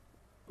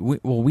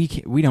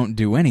we don't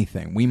do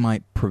anything. We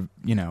might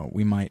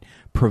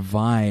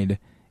provide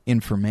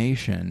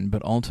information,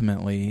 but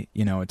ultimately,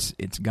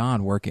 it's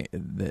God working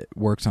that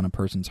works on a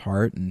person's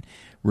heart and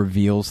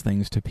reveals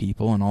things to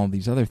people and all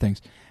these other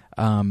things.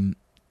 And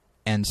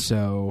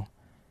so,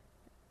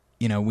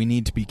 we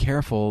need to be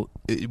careful.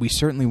 We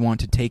certainly want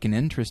to take an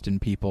interest in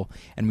people,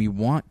 and we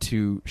want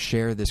to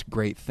share this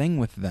great thing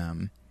with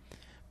them,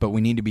 but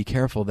we need to be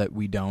careful that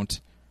we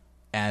don't,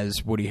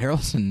 as Woody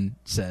Harrelson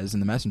says in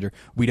The Messenger,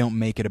 we don't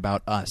make it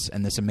about us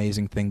and this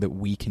amazing thing that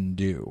we can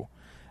do.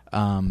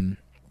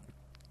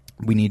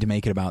 We need to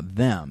make it about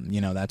them.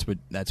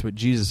 That's what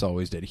Jesus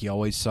always did. He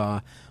always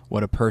saw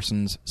what a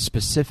person's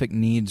specific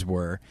needs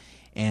were,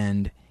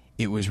 and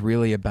it was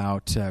really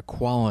about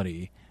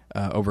quality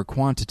over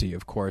quantity.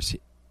 Of course,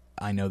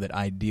 I know that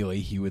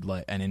ideally he would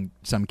and in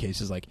some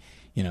cases, like,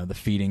 the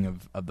feeding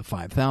of the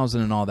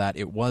 5,000 and all that,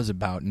 it was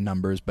about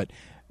numbers, but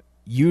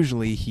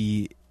usually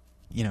he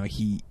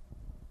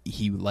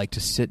liked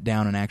to sit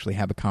down and actually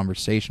have a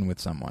conversation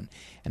with someone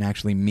and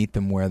actually meet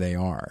them where they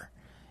are.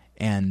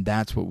 And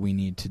that's what we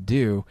need to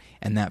do,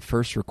 and that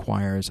first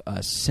requires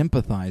us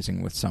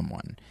sympathizing with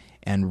someone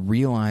and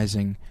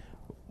realizing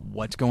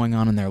what's going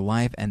on in their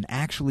life and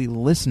actually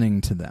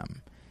listening to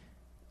them.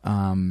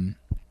 And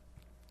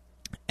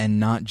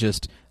not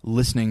just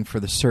listening for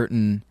the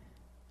certain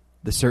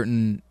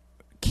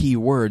key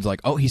words, like,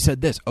 oh, he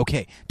said this,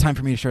 okay, time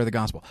for me to share the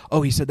gospel.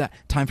 Oh, he said that,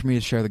 time for me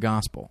to share the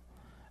gospel.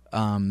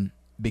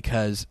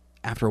 Because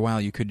after a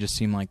while you could just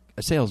seem like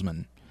a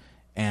salesman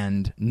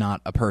and not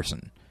a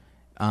person.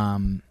 But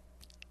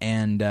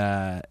then,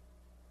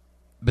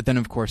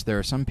 of course, there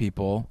are some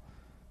people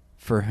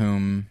for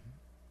whom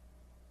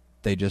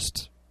they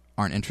just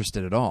aren't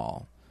interested at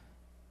all.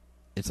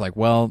 It's like,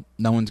 well,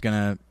 no one's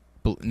gonna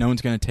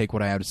take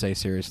what I have to say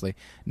seriously.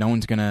 No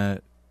one's gonna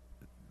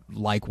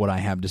like what I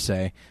have to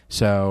say.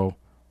 So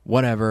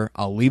whatever,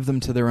 I'll leave them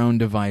to their own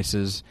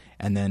devices,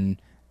 and then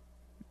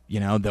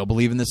they'll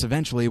believe in this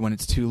eventually when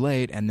it's too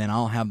late, and then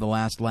I'll have the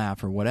last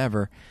laugh or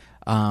whatever.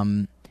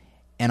 And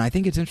I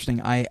think it's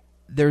interesting.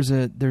 There's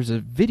a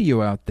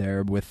video out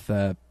there with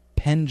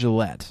Penn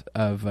Jillette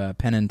of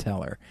Penn and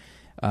Teller,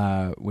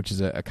 which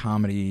is a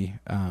comedy,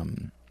 a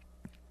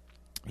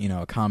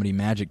comedy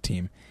magic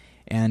team,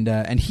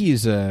 and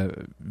he's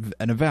an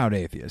avowed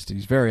atheist.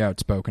 He's very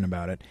outspoken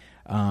about it,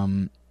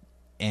 and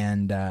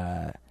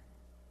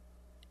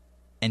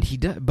he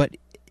does, but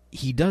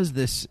he does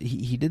this.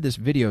 He did this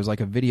video as like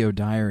a video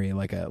diary,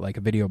 like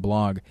a video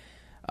blog,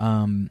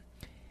 in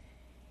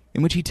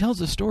which he tells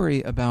a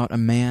story about a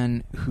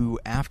man who,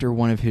 after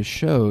one of his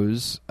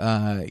shows,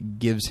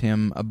 gives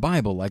him a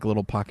Bible, like a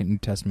little pocket New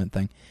Testament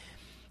thing.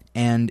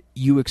 And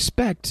you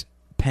expect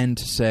Penn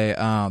to say,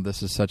 oh,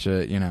 this is such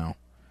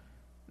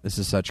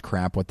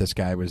crap what this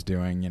guy was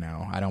doing,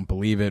 I don't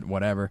believe it,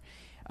 whatever.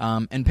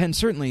 And Penn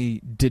certainly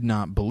did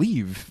not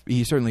believe,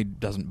 he certainly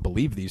doesn't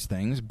believe these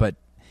things, but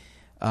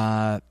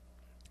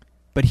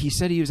he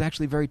said he was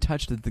actually very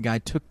touched that the guy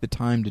took the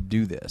time to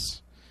do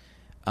this.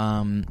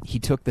 He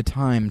took the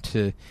time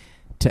to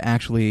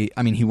actually,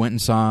 he went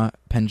and saw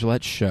Penn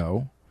Jillette's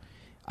show.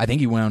 I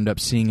think he wound up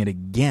seeing it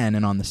again,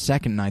 and on the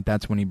second night,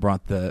 that's when he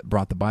brought the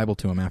Bible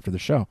to him after the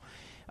show.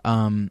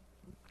 And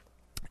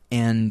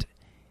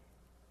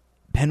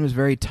Penn was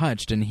very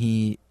touched, and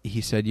he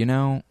said, he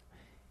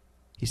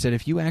said,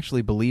 if you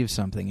actually believe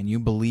something and you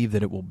believe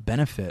that it will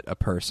benefit a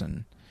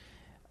person,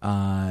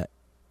 then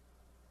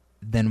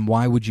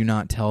why would you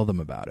not tell them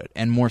about it?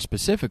 And more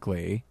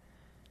specifically,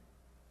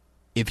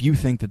 if you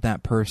think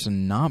that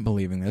person not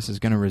believing this is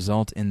going to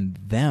result in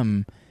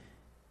them,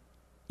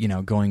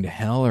 going to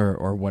hell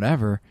or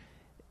whatever.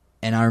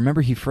 And I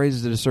remember he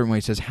phrases it a certain way.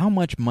 He says, how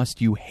much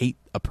must you hate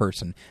a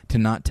person to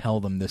not tell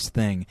them this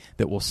thing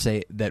that will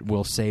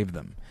save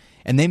them?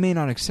 And they may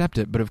not accept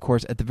it, but of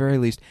course, at the very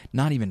least,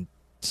 not even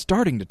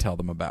starting to tell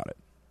them about it.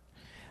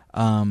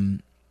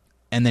 And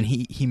then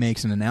he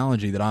makes an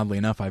analogy that, oddly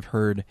enough, I've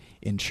heard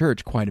in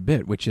church quite a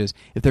bit, which is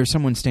if there's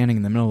someone standing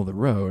in the middle of the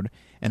road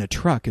and a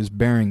truck is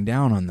bearing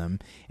down on them,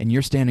 and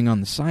you're standing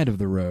on the side of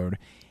the road,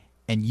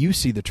 and you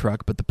see the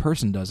truck, but the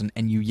person doesn't,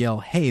 and you yell,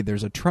 hey,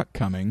 there's a truck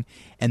coming,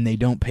 and they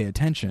don't pay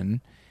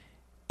attention,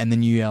 and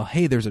then you yell,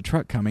 hey, there's a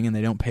truck coming, and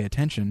they don't pay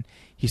attention.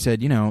 He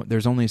said,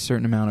 there's only a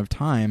certain amount of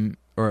time,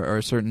 or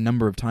a certain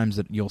number of times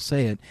that you'll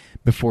say it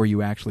before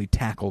you actually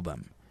tackle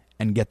them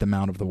and get them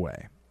out of the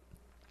way.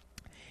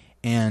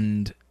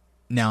 And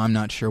Now, I'm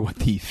not sure what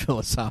the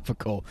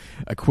philosophical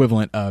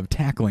equivalent of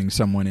tackling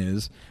someone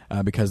is,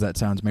 because that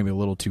sounds maybe a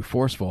little too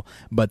forceful.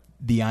 But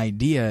the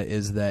idea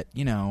is that,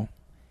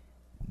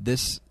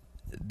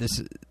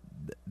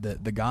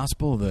 the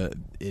gospel, it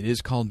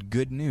is called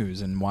good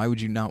news, and why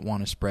would you not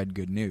want to spread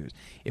good news?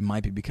 It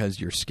might be because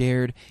you're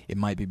scared. It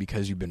might be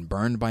because you've been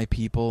burned by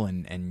people,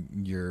 and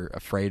you're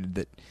afraid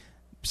that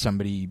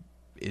somebody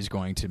is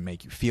going to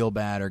make you feel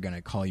bad or going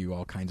to call you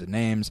all kinds of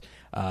names.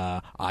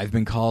 I've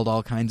been called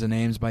all kinds of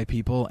names by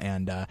people,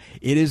 and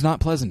it is not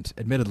pleasant,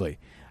 admittedly.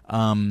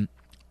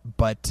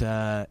 But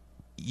I'll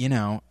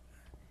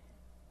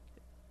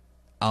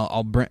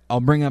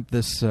bring up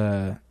this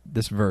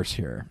verse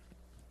here.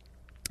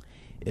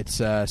 It's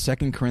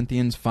 2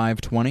 Corinthians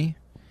 5:20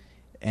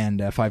 and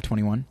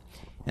 5:21,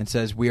 and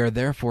says, "We are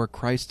therefore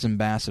Christ's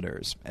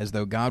ambassadors, as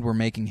though God were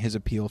making his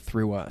appeal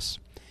through us.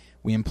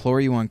 We implore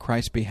you on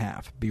Christ's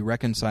behalf, be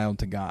reconciled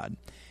to God.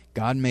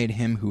 God made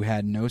him who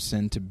had no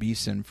sin to be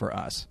sin for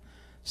us,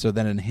 so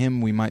that in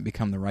him we might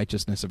become the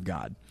righteousness of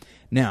God."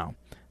 Now,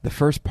 the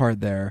first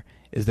part there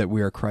is that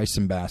we are Christ's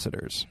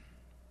ambassadors.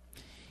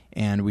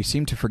 And we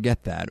seem to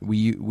forget that.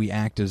 We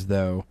act as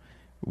though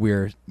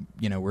we're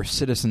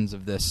citizens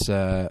of this,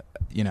 I'll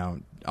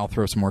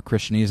throw some more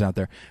Christianese out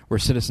there. We're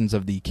citizens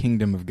of the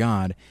kingdom of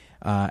God,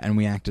 and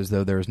we act as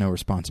though there is no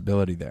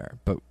responsibility there.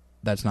 But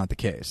that's not the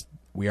case.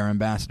 We are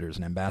ambassadors.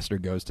 An ambassador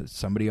goes to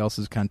somebody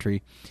else's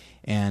country,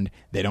 and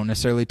they don't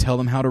necessarily tell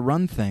them how to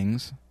run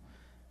things,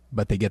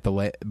 but they get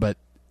but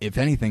if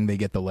anything, they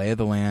get the lay of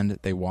the land.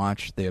 They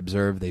watch, they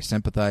observe, they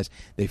sympathize,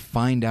 they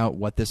find out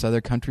what this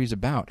other country's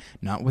about,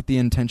 not with the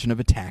intention of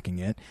attacking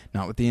it,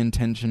 not with the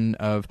intention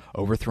of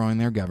overthrowing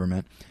their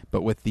government,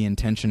 but with the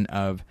intention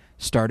of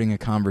starting a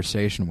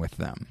conversation with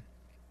them.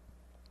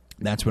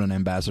 That's what an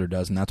ambassador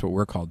does, and that's what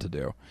we're called to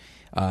do,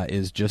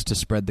 is just to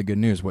spread the good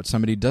news. What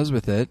somebody does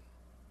with it,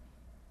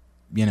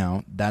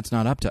 that's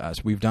not up to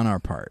us. We've done our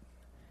part,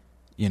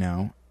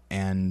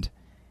 and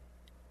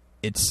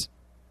it's,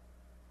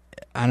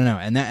 I don't know,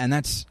 and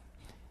that's,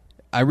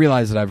 I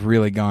realize that I've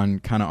really gone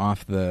kind of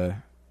off the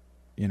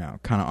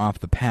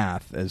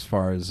path as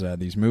far as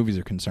these movies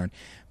are concerned.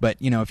 But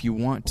if you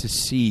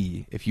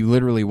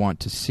literally want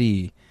to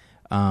see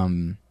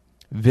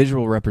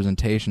visual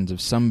representations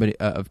of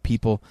of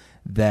people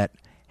that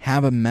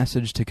have a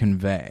message to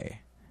convey,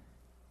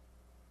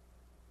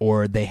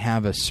 or they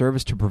have a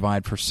service to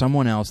provide for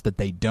someone else that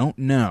they don't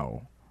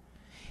know,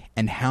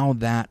 and how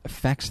that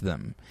affects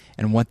them,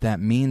 and what that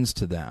means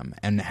to them,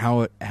 and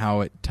how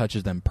it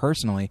touches them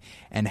personally,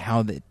 and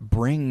how that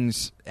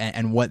brings,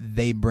 and what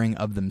they bring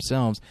of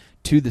themselves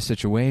to the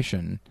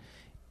situation,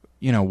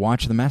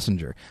 watch The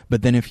Messenger.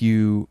 But then if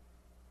you,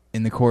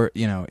 in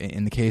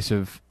the case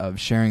of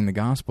sharing the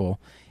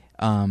gospel,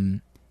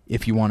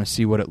 if you want to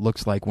see what it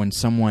looks like when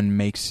someone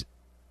makes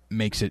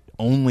it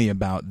only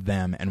about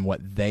them and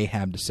what they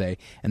have to say,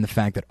 and the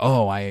fact that,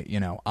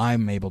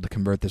 I'm able to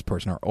convert this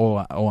person,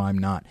 or I'm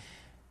not.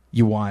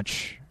 You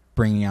watch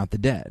Bringing Out the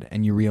Dead,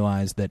 and you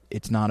realize that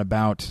it's not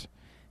about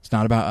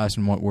us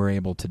and what we're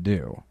able to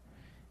do.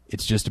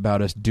 It's just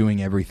about us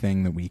doing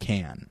everything that we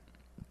can.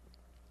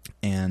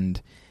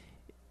 And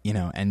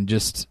and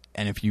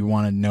if you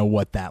want to know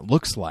what that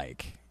looks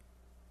like,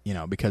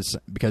 because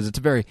it's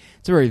a very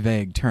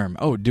vague term.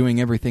 Oh,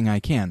 doing everything I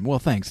can. Well,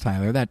 thanks,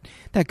 Tyler. That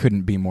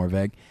couldn't be more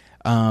vague.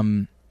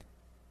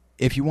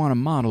 If you want a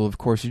model, of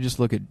course, you just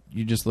look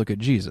at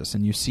Jesus,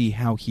 and you see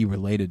how he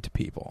related to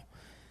people.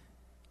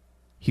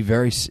 He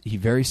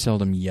very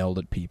seldom yelled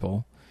at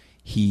people.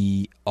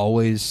 He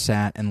always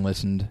sat and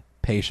listened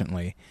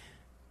patiently,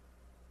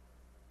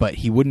 but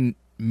he wouldn't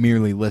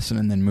merely listen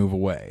and then move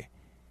away.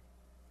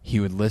 He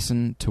would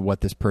listen to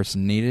what this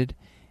person needed,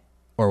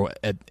 or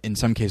in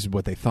some cases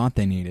what they thought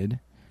they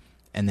needed,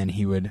 and then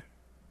he would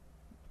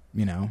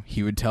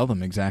tell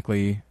them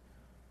exactly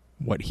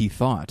what he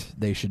thought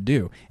they should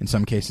do. In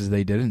some cases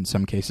they did it, in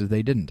some cases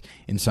they didn't.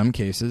 In some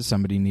cases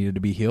somebody needed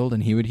to be healed,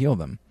 and he would heal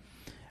them.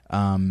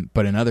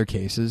 But in other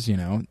cases,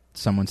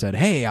 someone said,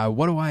 "Hey,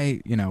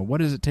 what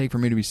does it take for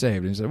me to be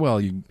saved?" And he said,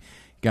 "Well, you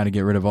got to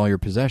get rid of all your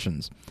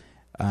possessions."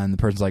 And the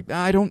person's like,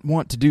 "I don't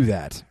want to do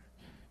that."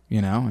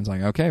 It's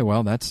like, okay,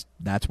 well, that's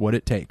what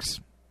it takes.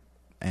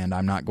 And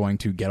I'm not going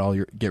to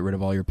get rid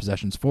of all your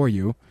possessions for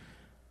you,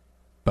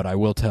 but I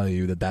will tell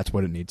you that that's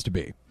what it needs to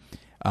be.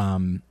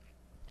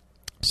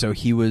 So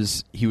he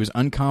was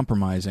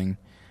uncompromising,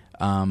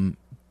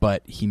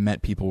 but he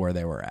met people where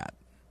they were at.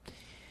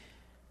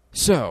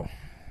 So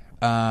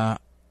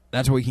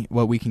that's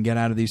what we can get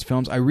out of these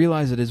films. I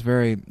realize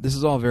this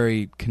is all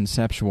very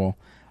conceptual,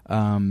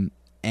 and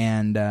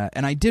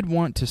I did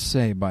want to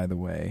say, by the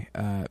way,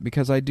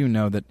 because I do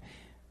know that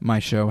my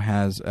show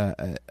has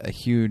a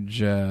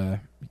huge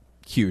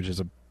is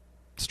a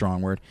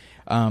strong word.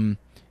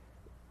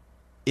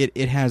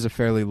 It has a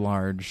fairly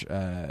large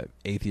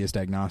atheist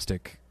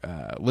agnostic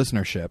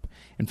listenership.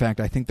 In fact,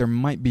 I think there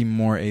might be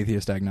more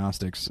atheist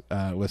agnostics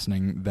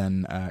listening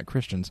than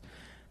Christians,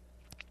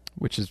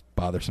 which is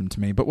bothersome to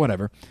me, but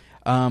whatever.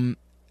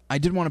 I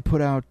did want to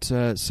put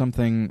out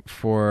something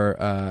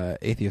for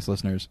atheist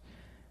listeners.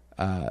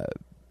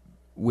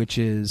 which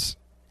is,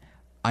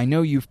 I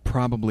know you've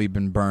probably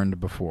been burned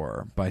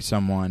before by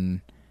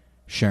someone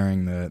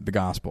sharing the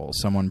gospel.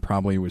 Someone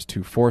probably was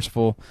too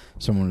forceful.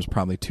 Someone was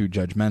probably too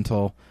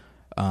judgmental.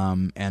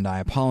 And I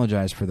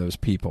apologize for those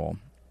people.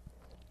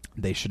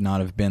 They should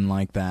not have been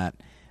like that.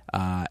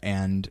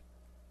 And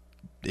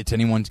it's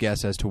anyone's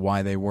guess as to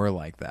why they were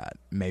like that.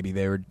 Maybe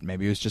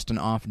it was just an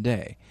off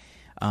day.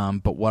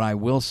 But what I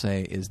will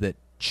say is that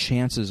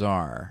chances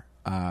are,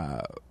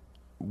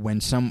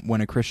 when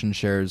a Christian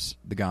shares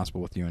the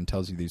gospel with you and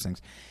tells you these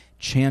things,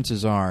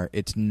 chances are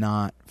it's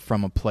not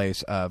from a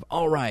place of,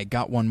 all right,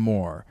 got one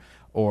more,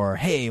 or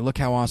hey, look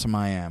how awesome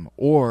I am,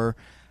 or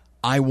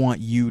I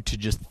want you to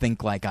just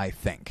think like I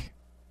think,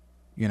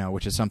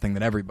 which is something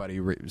that everybody,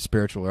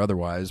 spiritual or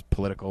otherwise,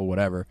 political,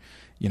 whatever,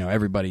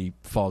 everybody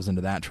falls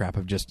into that trap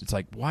of just, it's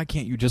like, why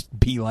can't you just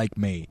be like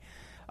me?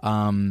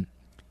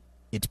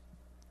 It's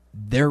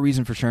their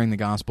reason for sharing the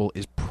gospel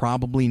is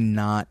probably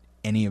not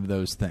any of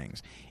those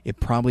things. It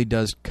probably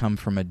does come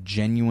from a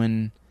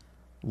genuine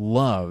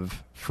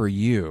love for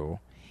you,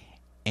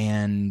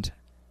 and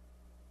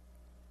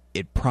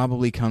it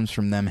probably comes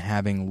from them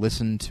having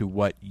listened to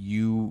what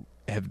you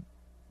have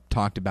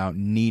talked about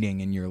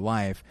needing in your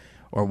life,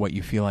 or what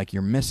you feel like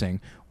you're missing,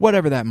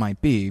 whatever that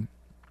might be,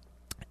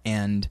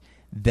 and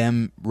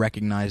them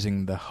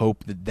recognizing the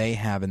hope that they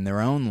have in their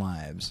own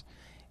lives,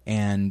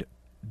 and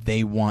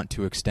they want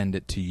to extend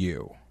it to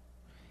you.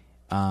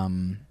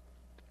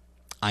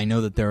 I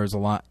know that there is a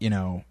lot,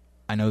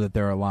 I know that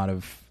there are a lot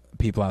of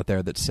people out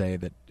there that say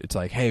that it's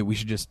like, hey,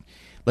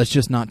 let's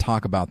just not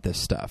talk about this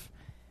stuff.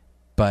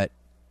 But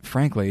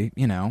frankly,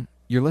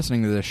 you're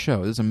listening to this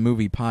show. This is a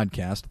movie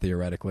podcast,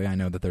 theoretically. I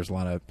know that there's a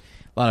lot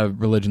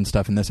of religion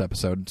stuff in this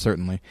episode,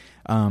 certainly.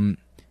 But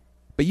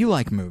you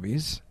like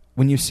movies.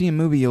 When you see a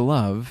movie you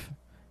love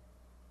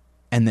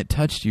and that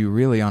touched you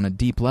really on a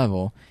deep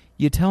level,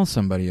 you tell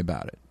somebody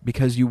about it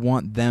because you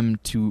want them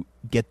to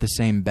get the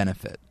same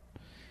benefit.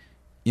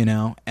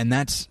 And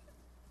that's,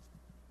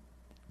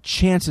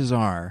 chances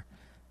are,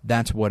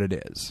 that's what it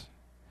is.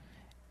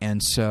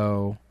 And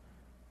so,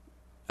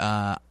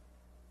 I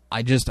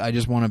just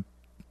want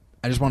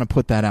to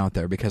put that out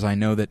there because I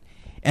know that,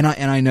 and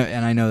I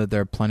know that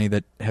there are plenty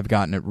that have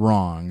gotten it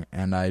wrong,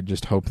 and I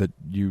just hope that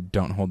you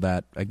don't hold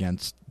that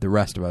against the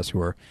rest of us who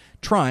are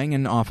trying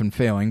and often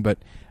failing, but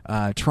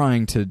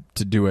trying to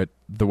do it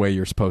the way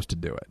you're supposed to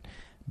do it.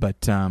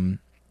 But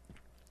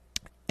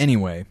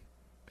anyway,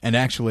 and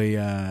actually,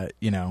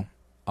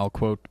 I'll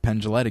quote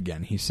Penn Jillette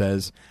again. He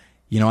says,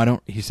 I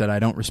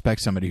don't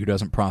respect somebody who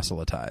doesn't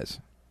proselytize,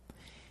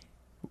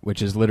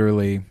 which is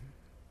literally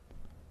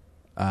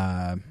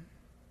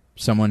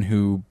someone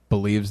who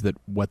believes that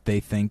what they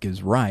think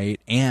is right,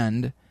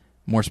 and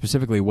more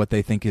specifically, what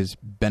they think is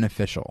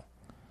beneficial,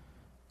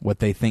 what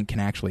they think can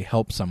actually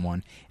help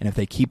someone. And if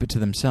they keep it to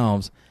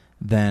themselves,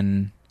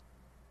 then,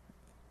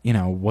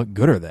 what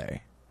good are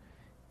they?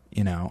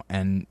 It's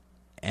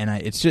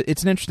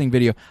an interesting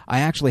video. I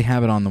actually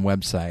have it on the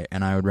website,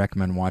 and I would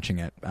recommend watching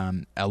it,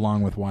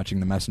 along with watching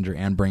The Messenger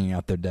and Bringing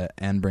Out the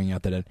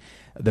Dead.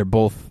 They're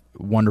both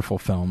wonderful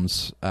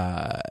films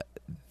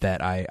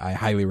that I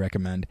highly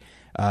recommend.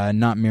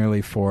 Not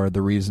merely for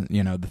the reason,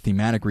 the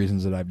thematic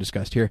reasons that I've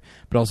discussed here,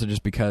 but also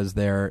just because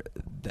they are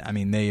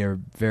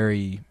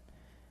very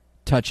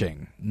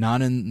touching.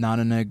 Not in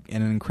an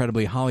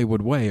incredibly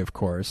Hollywood way, of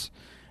course,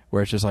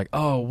 where it's just like,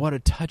 oh, what a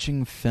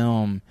touching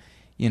film.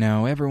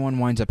 Everyone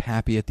winds up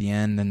happy at the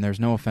end, and there's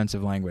no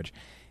offensive language.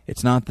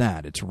 It's not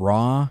that. It's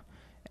raw,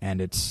 and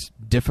it's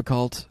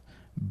difficult,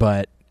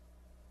 but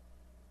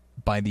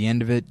by the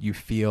end of it, you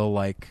feel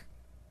like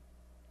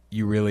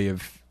you really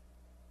have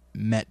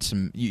met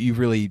you've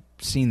really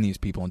seen these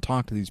people and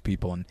talked to these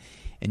people,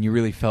 and you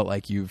really felt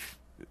like you've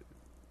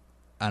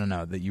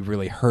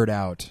really heard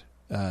out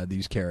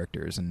these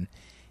characters, and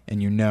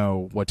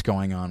what's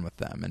going on with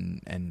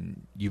them,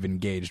 and you've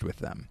engaged with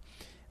them.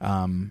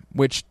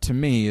 Which to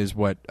me is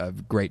what a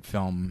great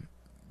film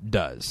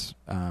does.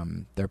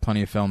 There are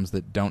plenty of films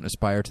that don't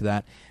aspire to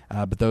that,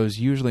 but those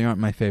usually aren't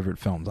my favorite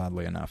films,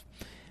 oddly enough.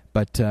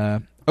 But,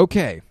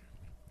 okay.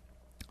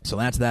 So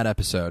that's that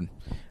episode.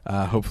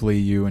 Hopefully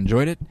you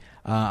enjoyed it.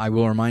 I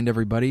will remind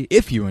everybody,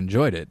 if you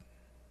enjoyed it,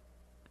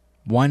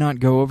 why not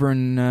go over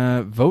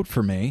and vote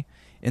for me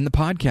in the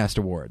Podcast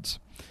Awards?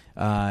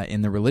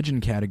 In the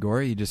religion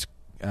category, you just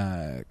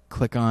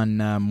click on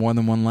More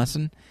Than One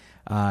Lesson.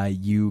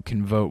 You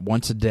can vote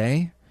once a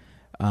day,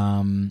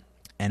 and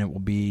it will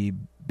be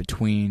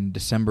between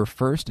December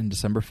 1st and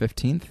December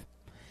 15th.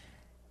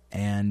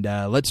 And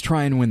let's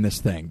try and win this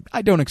thing.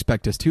 I don't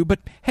expect us to, but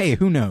hey,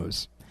 who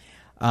knows?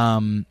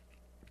 Of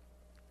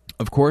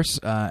course,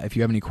 if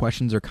you have any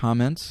questions or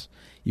comments,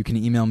 you can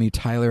email me,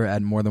 Tyler,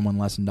 at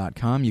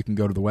morethanonelesson.com. You can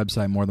go to the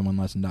website,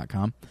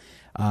 morethanonelesson.com.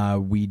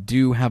 We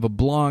do have a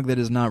blog that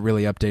is not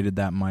really updated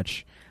that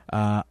much.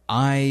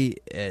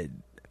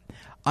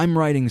 I'm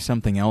writing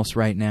something else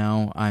right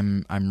now.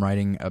 I'm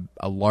writing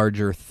a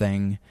larger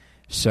thing.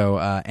 So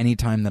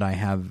anytime that I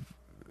have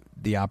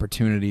the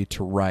opportunity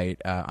to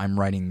write, I'm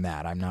writing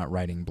that. I'm not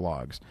writing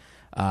blogs.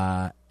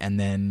 And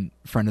then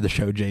friend of the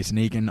show, Jason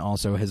Eakin,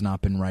 also has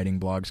not been writing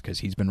blogs because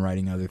he's been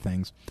writing other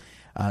things.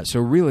 So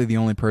really the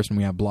only person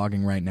we have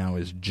blogging right now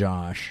is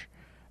Josh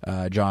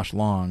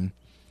Long,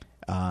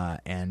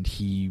 and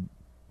he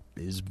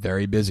is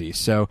very busy.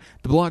 So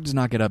the blog does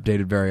not get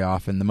updated very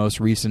often. The most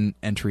recent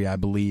entry, I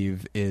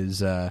believe,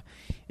 is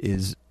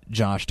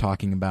Josh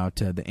talking about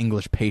The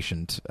English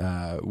Patient,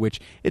 which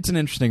it's an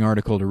interesting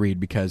article to read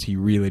because he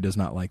really does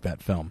not like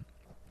that film.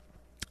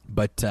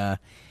 But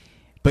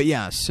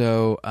yeah,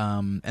 so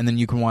and then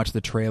you can watch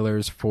the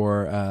trailers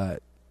for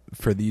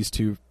these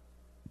two.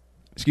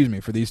 Excuse me,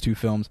 for these two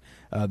films,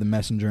 The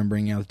Messenger and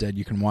Bringing Out the Dead.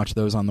 You can watch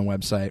those on the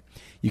website.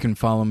 You can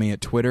follow me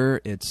at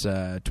Twitter. It's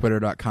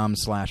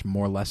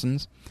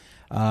twitter.com/morelessons.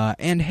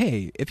 And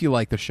hey, if you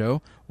like the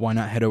show, why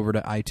not head over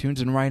to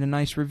iTunes and write a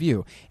nice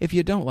review? If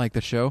you don't like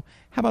the show,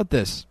 how about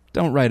this?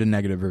 Don't write a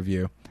negative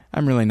review.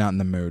 I'm really not in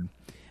the mood.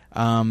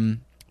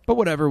 But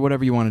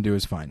whatever you want to do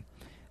is fine.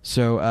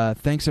 So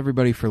thanks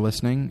everybody for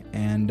listening,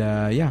 and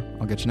yeah,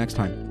 I'll get you next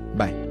time.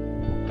 Bye.